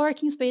to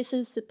co-working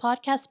spaces to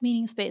podcast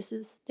meeting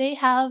spaces, they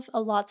have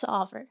a lot to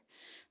offer.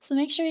 So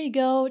make sure you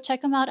go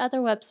check them out at their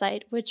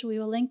website, which we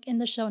will link in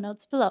the show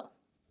notes below.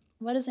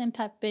 What has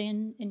impact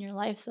been in your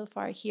life so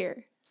far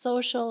here?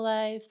 Social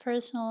life,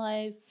 personal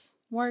life,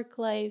 work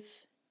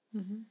life.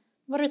 Mm-hmm.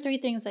 What are 3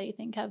 things that you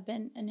think have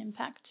been an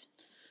impact?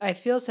 I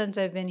feel since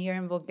I've been here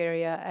in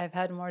Bulgaria, I've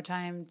had more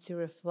time to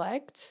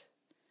reflect.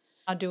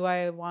 How do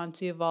I want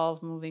to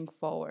evolve moving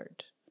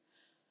forward?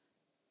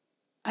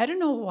 I don't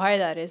know why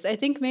that is. I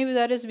think maybe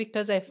that is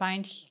because I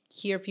find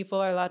here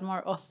people are a lot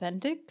more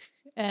authentic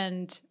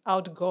and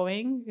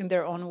outgoing in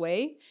their own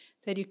way,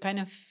 that you kind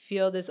of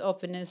feel this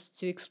openness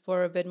to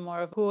explore a bit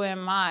more of who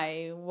am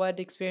I? What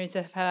experience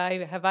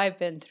have I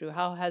been through?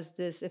 How has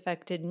this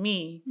affected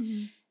me?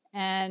 Mm-hmm.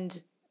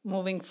 And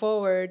moving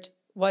forward,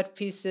 what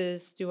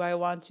pieces do I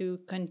want to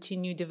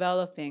continue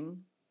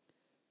developing?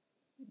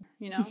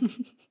 You know?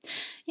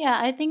 Yeah,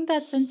 I think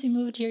that since you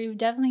moved here, you've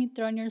definitely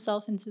thrown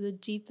yourself into the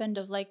deep end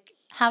of like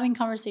having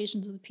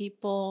conversations with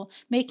people,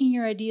 making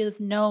your ideas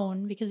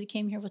known because you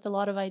came here with a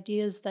lot of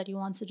ideas that you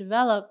want to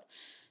develop.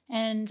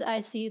 And I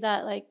see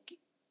that like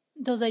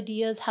those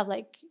ideas have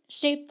like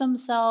shaped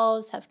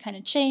themselves, have kind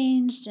of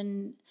changed.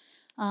 And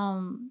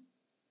um,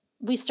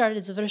 we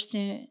started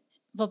Zvršni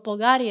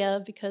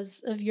Bulgaria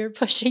because of your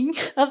pushing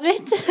of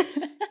it.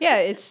 Yeah,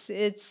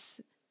 it's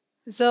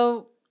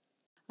so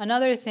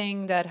another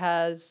thing that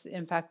has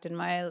impacted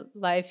my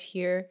life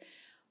here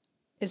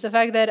is the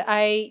fact that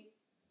I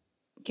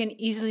can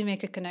easily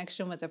make a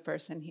connection with a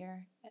person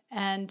here.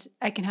 And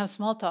I can have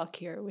small talk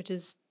here, which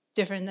is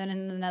different than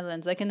in the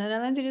Netherlands. Like in the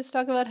Netherlands, you just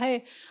talk about,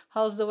 hey,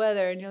 how's the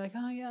weather? And you're like,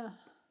 oh, yeah,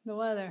 the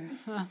weather.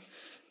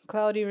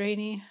 Cloudy,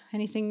 rainy.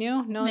 Anything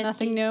new? No, Misty.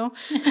 nothing new.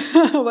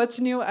 What's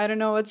new? I don't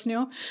know what's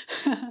new.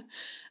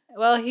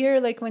 Well, here,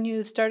 like when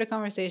you start a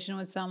conversation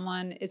with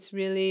someone, it's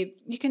really,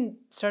 you can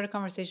start a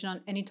conversation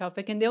on any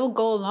topic and they will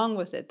go along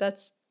with it.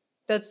 That's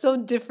so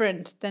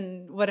different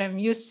than what I'm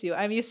used to.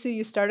 I'm used to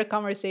you start a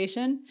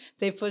conversation,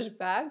 they push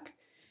back,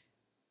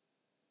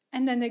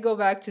 and then they go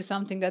back to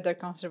something that they're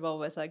comfortable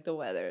with, like the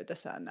weather, the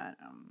sun.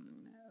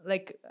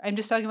 Like I'm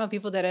just talking about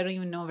people that I don't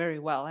even know very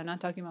well. I'm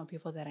not talking about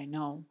people that I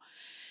know.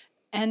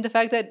 And the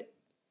fact that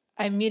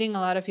I'm meeting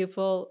a lot of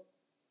people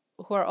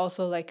who are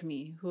also like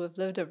me, who have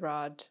lived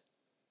abroad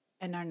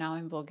and are now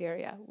in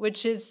Bulgaria,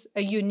 which is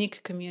a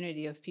unique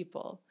community of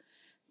people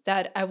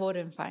that I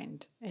wouldn't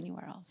find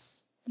anywhere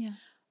else. Yeah.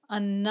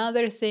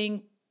 Another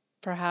thing,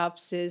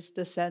 perhaps, is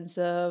the sense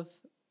of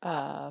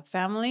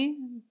family.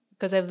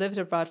 Because I've lived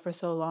abroad for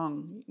so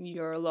long,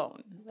 you're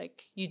alone.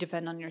 Like you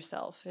depend on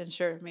yourself and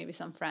sure, maybe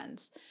some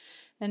friends.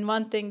 And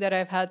one thing that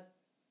I've had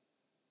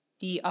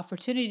the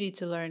opportunity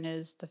to learn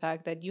is the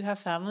fact that you have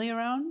family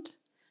around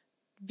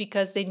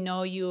because they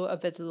know you a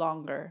bit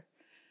longer.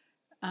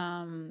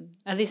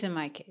 At least in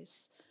my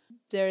case,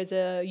 there's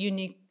a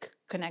unique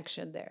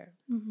connection there.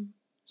 Mm-hmm.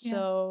 Yeah.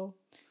 So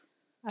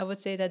I would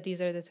say that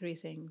these are the three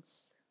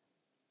things.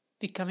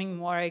 Becoming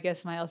more, I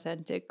guess, my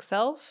authentic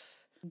self,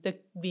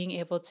 being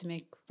able to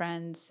make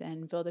friends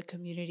and build a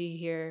community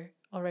here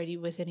already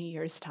within a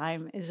year's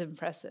time is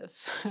impressive.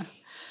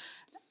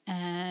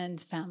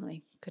 And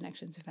family,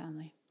 connections to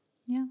family.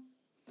 Yeah.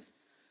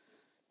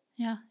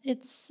 Yeah,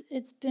 it's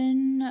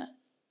been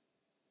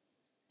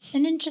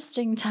an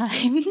interesting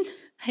time,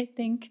 I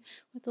think,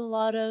 with a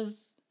lot of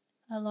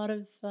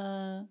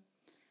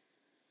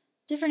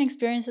different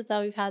experiences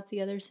that we've had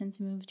together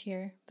since we moved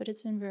here, but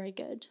it's been very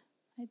good,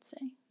 I'd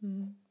say.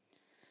 Mm.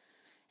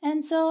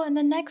 And so in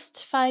the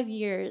next 5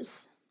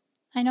 years,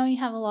 I know you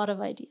have a lot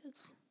of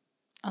ideas.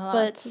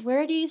 But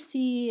where do you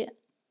see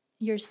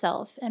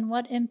yourself and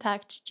what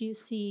impact do you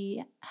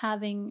see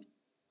having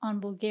on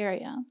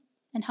Bulgaria?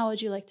 And how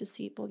would you like to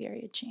see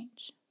Bulgaria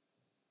change?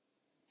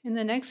 In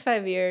the next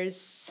 5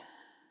 years,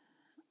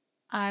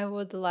 I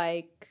would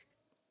like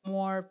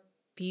more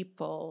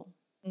people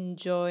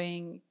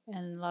enjoying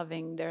and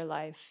loving their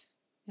life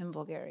in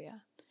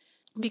Bulgaria.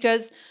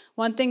 Because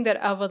one thing that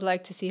I would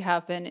like to see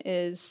happen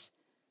is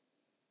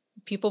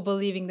people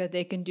believing that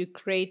they can do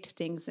great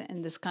things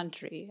in this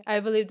country.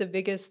 I believe the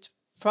biggest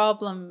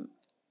problem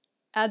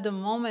at the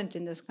moment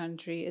in this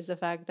country is the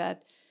fact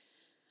that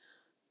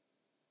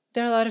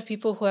there are a lot of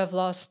people who have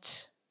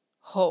lost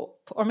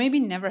hope or maybe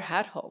never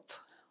had hope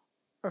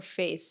or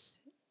faith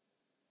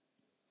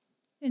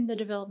In the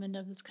development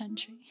of this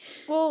country.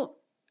 Well,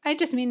 I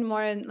just mean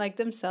more in like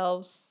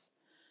themselves,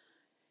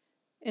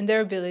 in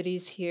their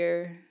abilities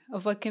here,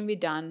 of what can be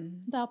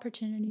done. The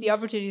opportunities. The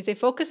opportunities. They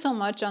focus so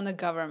much on the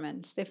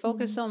government. They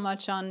focus so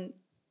much on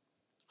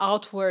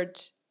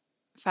outward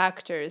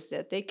factors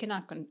that they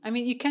cannot. I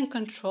mean, you can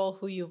control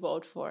who you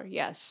vote for.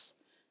 Yes,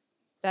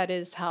 that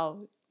is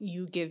how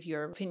you give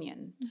your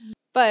opinion.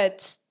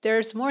 But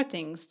there's more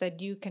things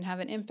that you can have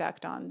an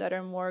impact on that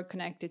are more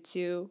connected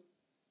to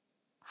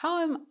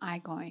how am I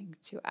going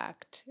to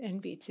act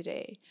and be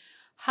today?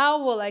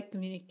 How will I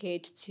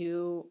communicate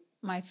to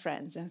my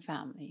friends and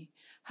family?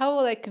 How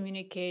will I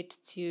communicate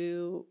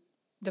to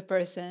the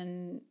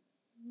person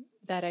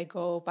that I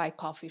go buy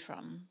coffee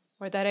from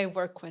or that I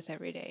work with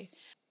every day?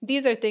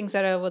 These are things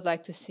that I would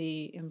like to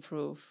see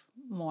improve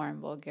more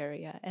in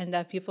Bulgaria and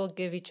that people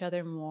give each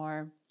other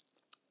more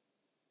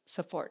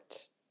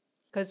support.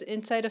 Because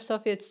inside of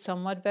Sofia, it's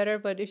somewhat better,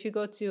 but if you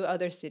go to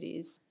other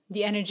cities,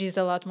 the energy is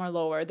a lot more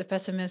lower. The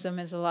pessimism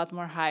is a lot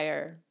more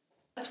higher.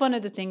 That's one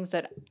of the things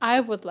that I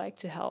would like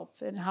to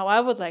help and how I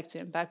would like to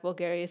impact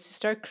Bulgaria is to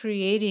start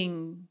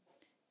creating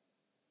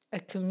a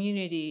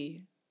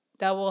community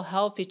that will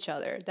help each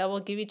other, that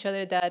will give each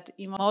other that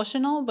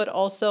emotional but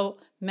also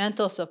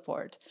mental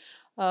support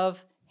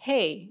of,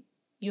 hey,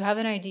 you have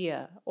an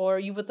idea or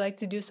you would like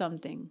to do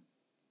something.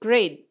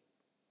 Great.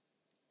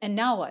 And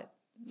now what?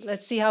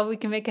 Let's see how we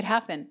can make it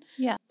happen.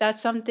 Yeah.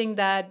 That's something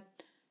that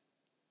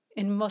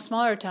in most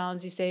smaller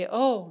towns you say,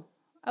 oh,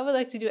 I would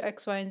like to do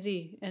X, Y, and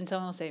Z. And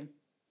someone will say,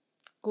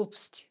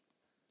 Glupst.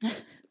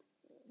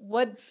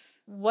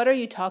 What are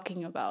you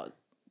talking about?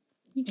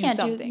 You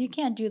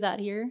can't do that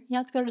here. You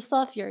have to go to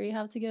Sofia. You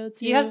have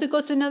to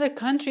go to another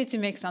country to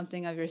make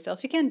something of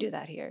yourself. You can't do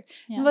that here.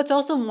 Yeah. And what's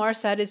also more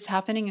sad is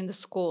happening in the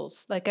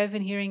schools. Like I've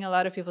been hearing a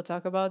lot of people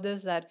talk about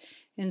this, that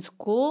in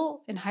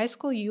school, in high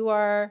school, you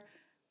are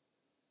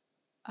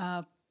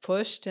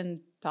pushed and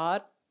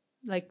taught,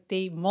 like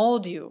they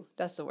mold you.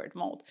 That's the word,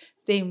 mold.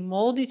 They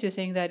mold you to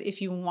think that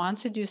if you want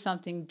to do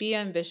something, be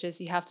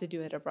ambitious, you have to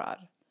do it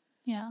abroad.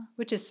 Yeah.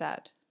 Which is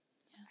sad,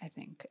 I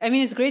think. I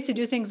mean, it's great to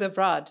do things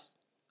abroad.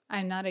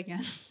 I'm not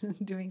against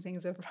doing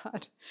things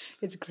abroad.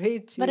 It's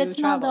great to But it's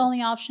travel. not the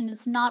only option.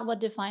 It's not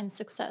what defines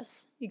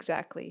success.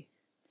 Exactly.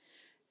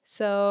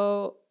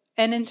 So,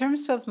 and in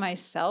terms of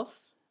myself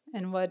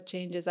and what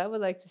changes I would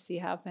like to see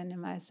happen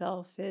in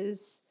myself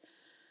is,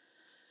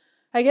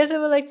 I guess I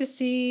would like to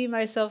see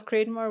myself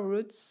create more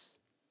roots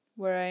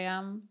where I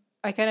am.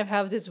 I kind of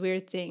have this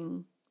weird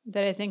thing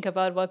that I think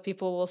about what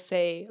people will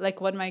say, like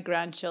what my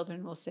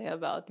grandchildren will say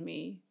about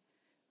me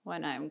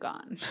when I'm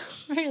gone.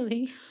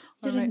 Really?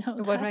 Didn't know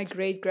that. What my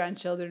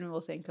great-grandchildren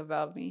will think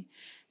about me.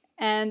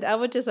 And I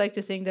would just like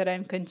to think that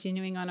I'm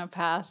continuing on a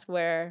path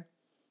where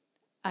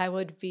I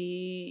would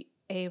be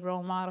a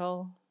role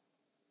model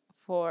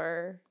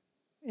for,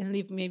 and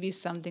leave maybe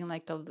something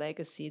like a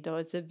legacy, though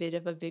it's a bit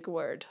of a big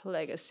word,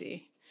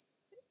 legacy.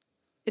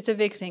 It's a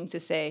big thing to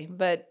say,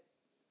 but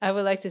I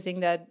would like to think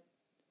that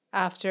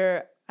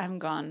after I'm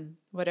gone,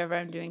 whatever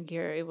I'm doing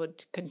here, it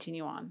would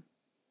continue on.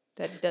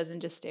 That it doesn't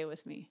just stay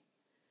with me.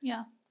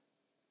 Yeah.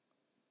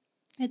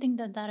 I think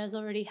that has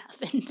already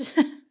happened.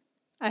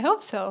 I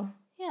hope so.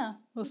 Yeah.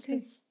 We'll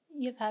see.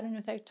 You've had an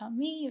effect on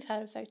me. You've had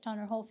an effect on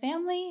our whole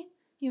family.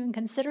 Even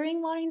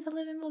considering wanting to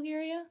live in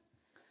Bulgaria.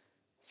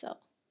 So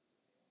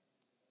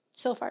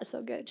far,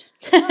 so good.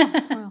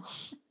 Oh, well.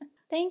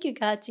 Thank you,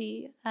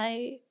 Katy.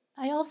 I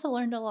also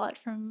learned a lot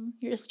from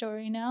your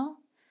story now.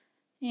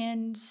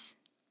 And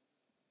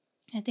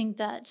I think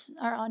that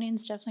our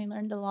audience definitely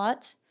learned a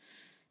lot.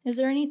 Is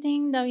there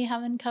anything that we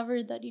haven't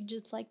covered that you'd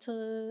just like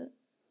to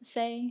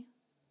say,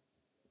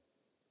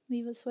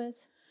 leave us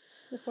with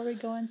before we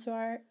go into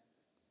our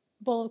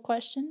bowl of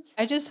questions?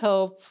 I just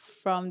hope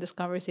from this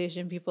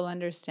conversation people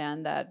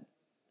understand that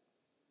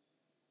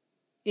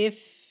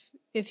if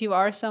you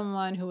are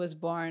someone who was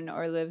born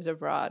or lived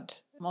abroad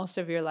most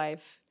of your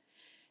life,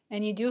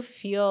 and you do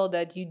feel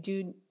that you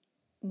do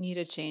need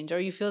a change, or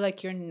you feel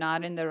like you're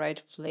not in the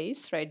right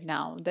place right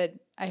now, that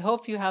I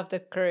hope you have the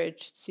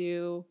courage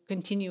to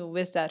continue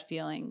with that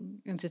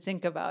feeling and to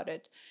think about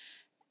it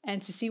and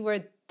to see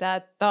where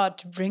that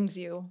thought brings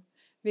you.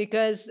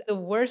 Because the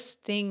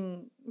worst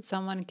thing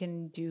someone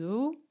can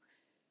do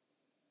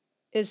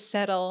is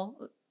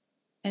settle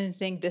and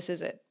think this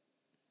is it.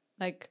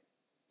 Like,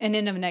 and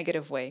in a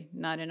negative way,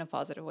 not in a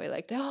positive way.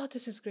 Like, oh,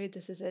 this is great,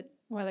 this is it.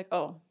 Or like,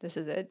 oh, this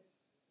is it.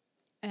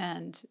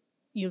 And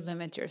you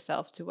limit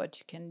yourself to what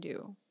you can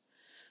do.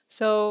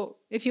 So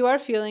if you are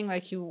feeling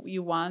like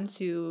you want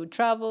to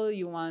travel,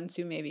 you want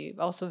to maybe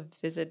also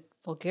visit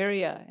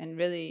Bulgaria and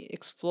really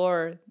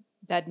explore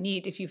that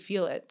need if you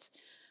feel it,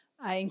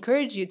 I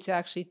encourage you to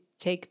actually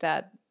take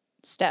that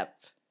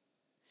step,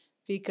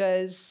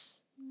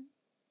 because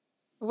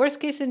worst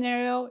case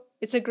scenario,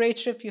 it's a great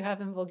trip you have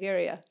in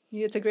Bulgaria.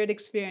 It's a great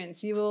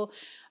experience.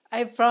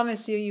 I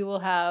promise you will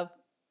have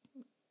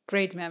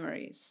great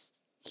memories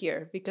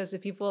here because the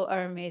people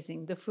are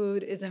amazing. The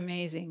food is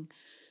amazing.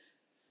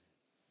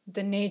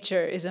 The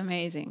nature is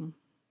amazing.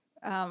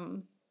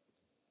 And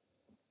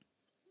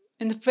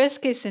the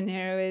best case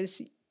scenario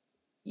is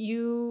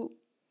you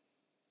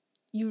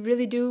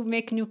really do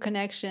make new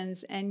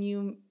connections, and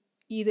you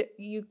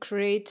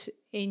create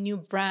a new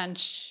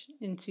branch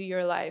into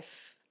your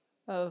life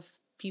of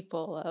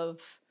people,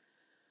 of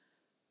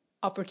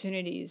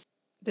opportunities,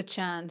 the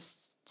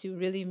chance to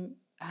really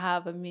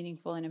have a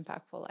meaningful and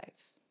impactful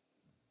life.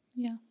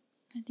 Yeah,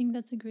 I think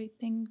that's a great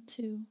thing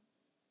to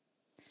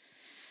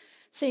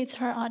say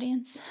to our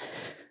audience.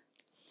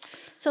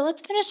 So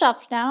let's finish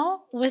off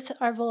now with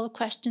our bowl of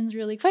questions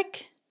really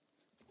quick.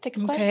 Pick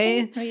a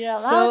question, read it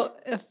out loud.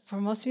 So for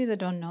most of you that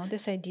don't know,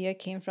 this idea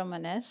came from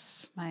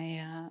Ines,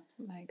 my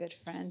good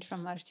friend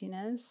from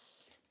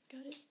Martinez.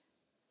 Got it.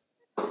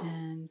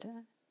 And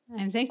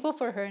I'm thankful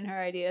for her and her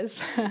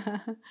ideas.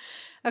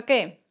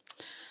 Okay.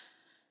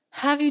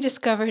 Have you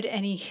discovered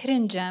any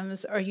hidden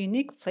gems or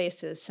unique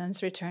places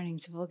since returning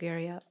to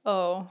Bulgaria?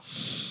 Oh,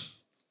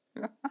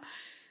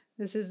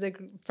 this is the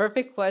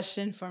perfect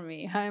question for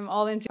me. I'm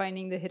all into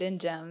finding the hidden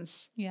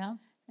gems,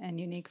 and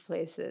unique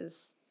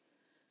places.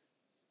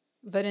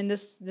 But in the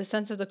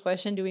sense of the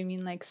question, do we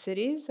mean like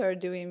cities, or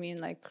do we mean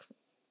like...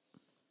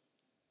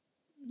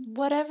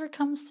 Whatever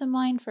comes to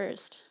mind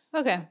first.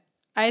 Okay.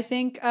 I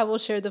think I will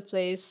share the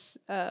place,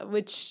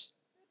 which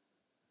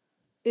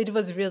it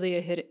was really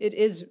a hit. It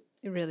is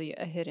really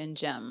a hidden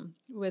gem.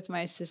 With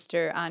my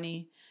sister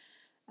Ani,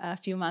 a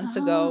few months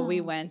ago, we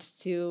Oh, went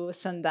to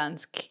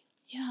Sandansk,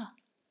 yeah.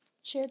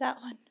 Share that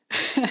one.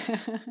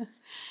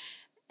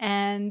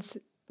 and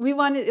we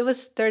wanted. It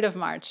was 3rd of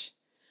March.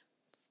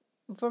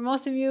 For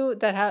most of you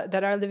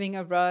that are living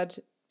abroad,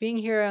 being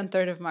here on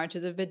 3rd of March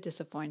is a bit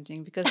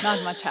disappointing because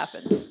not much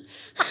happens.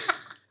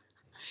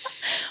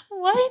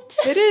 What?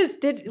 It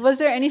is. Was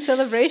there any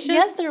celebration?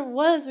 Yes, there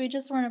was. We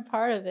just weren't a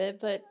part of it,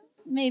 but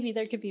maybe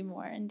there could be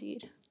more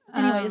indeed.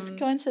 Anyways,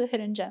 go into the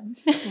hidden gem.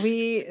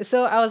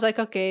 So I was like,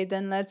 okay,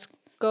 then let's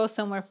go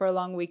somewhere for a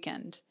long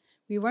weekend.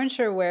 We weren't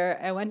sure where.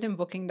 I went in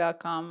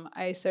booking.com.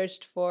 I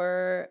searched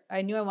for,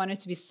 I knew I wanted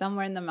to be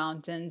somewhere in the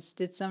mountains,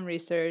 did some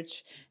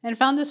research, and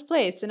found this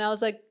place. And I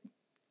was like,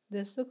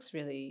 this looks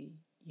really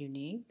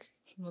unique.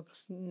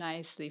 Looks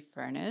nicely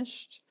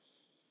furnished.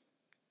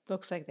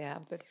 Looks like they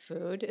have good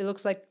food. It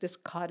looks like this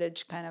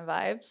cottage kind of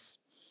vibes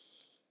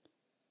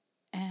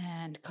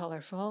and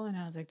colorful. And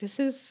I was like, this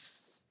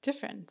is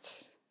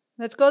different.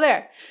 Let's go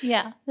there.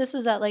 Yeah, this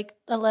was at like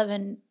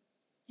 11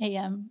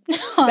 a.m.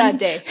 That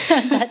day.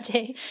 that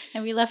day,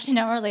 and we left an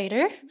hour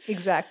later.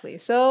 Exactly.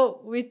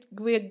 So we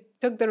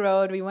took the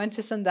road. We went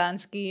to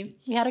Sandansky.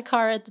 We had a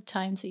car at the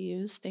time to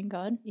use, thank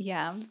God.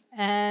 Yeah.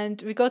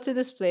 And we go to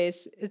this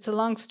place. It's a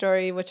long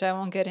story, which I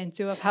won't get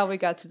into, of how we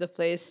got to the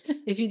place.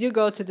 If you do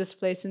go to this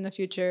place in the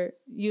future,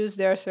 use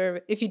their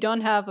service. If you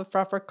don't have a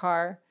proper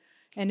car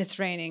and it's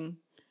raining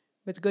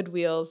with good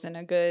wheels and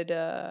a good,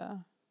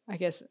 I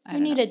guess, I You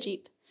don't need know. a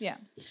Jeep. Yeah.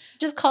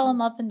 Just call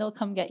them up and they'll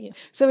come get you.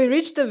 So we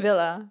reached the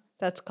villa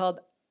that's called,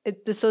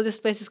 so this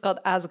place is called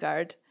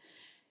Asgard.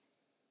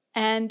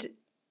 And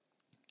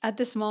at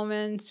this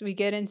moment, we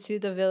get into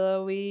the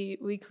villa,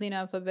 we clean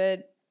up a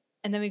bit,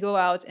 and then we go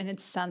out and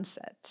it's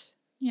sunset.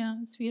 Yeah,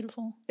 it's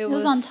beautiful. It It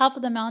was on was- top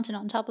of the mountain,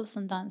 on top of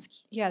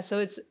Sandansky. Yeah, so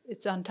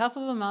it's on top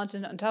of a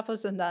mountain, on top of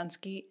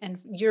Sandansky, and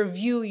your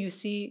view, you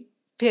see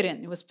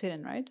Pirin. It was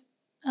Pirin, right?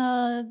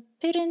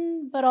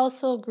 Pirin, but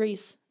also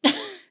Greece.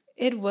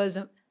 It was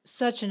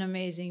such an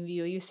amazing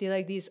view. You see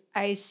like these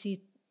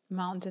icy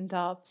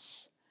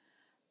mountaintops.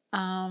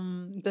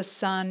 The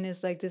sun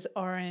is like this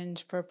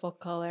orange purple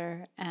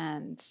color,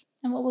 and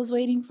And what was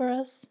waiting for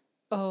us?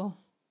 oh,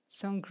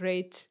 some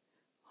great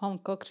home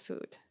cooked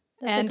food.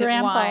 That And the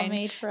grandpa wine,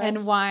 made for us.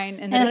 and wine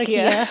and And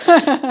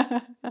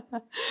rakia.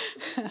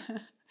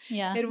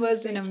 Yeah, It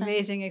was an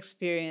amazing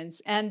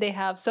experience. And they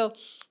have, so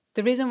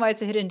the reason why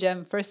it's a hidden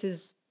gem, first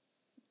is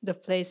the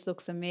place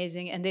looks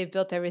amazing and they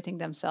built everything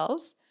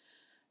themselves.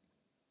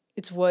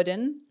 It's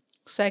wooden.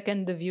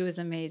 Second, the view is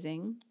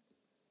amazing.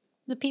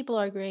 The people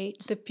are great.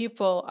 The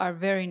people are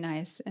very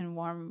nice and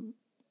warm,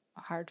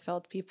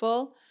 heartfelt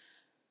people.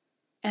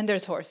 And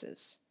there's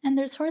horses. And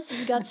there's horses.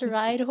 We got to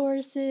ride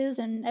horses,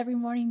 and every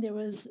morning there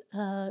was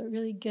a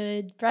really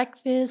good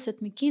breakfast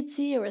with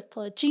mikitsi or with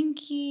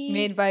palachinki.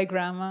 Made by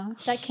grandma.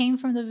 That came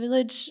from the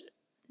village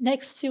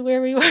next to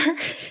where we were.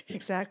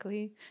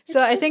 Exactly. It's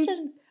So I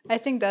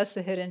just think that's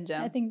the hidden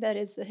gem. I think that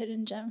is the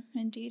hidden gem,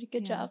 indeed.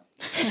 Good Yeah. job.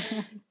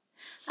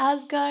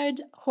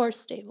 Asgard Horse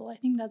Stable. I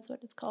think that's what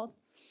it's called.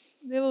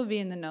 It will be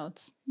in the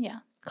notes. Yeah.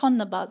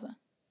 Konna baza.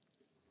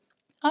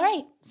 All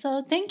right.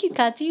 So thank you,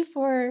 Katy,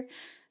 for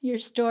your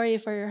story,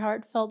 for your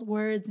heartfelt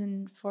words,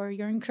 and for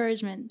your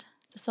encouragement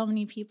to so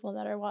many people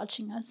that are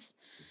watching us.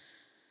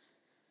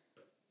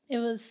 It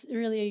was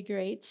really a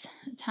great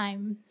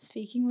time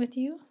speaking with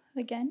you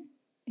again.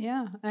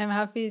 Yeah, I'm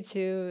happy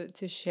to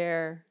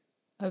share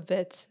a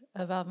bit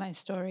about my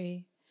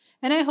story.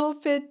 And I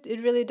hope it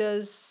really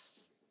does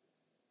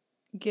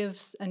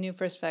gives a new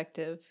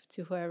perspective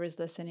to whoever's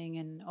listening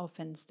and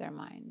opens their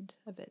mind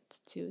a bit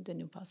to the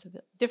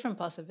different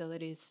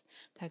possibilities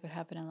that could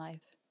happen in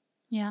life.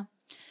 Yeah.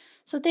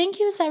 So thank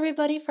you to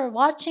everybody for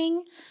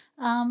watching.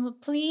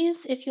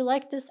 Please, if you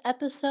like this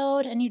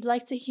episode and you'd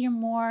like to hear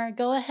more,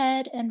 go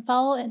ahead and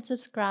follow and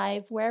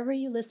subscribe wherever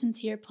you listen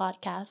to your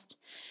podcast.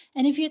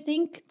 And if you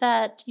think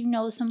that you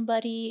know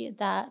somebody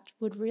that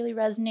would really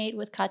resonate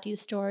with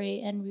Katy's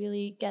story and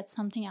really get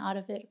something out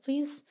of it,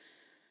 please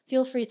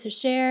feel free to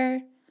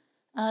share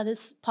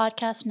this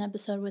podcast and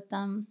episode with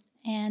them.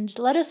 And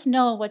let us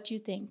know what you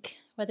think,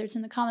 whether it's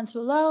in the comments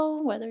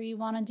below, whether you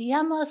want to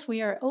DM us,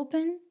 we are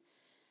open.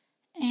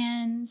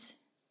 And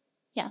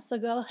yeah, so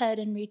go ahead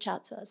and reach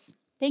out to us.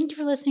 Thank you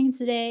for listening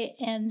today,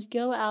 and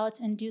go out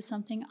and do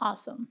something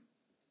awesome.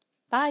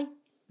 Bye.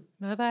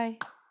 Bye-bye.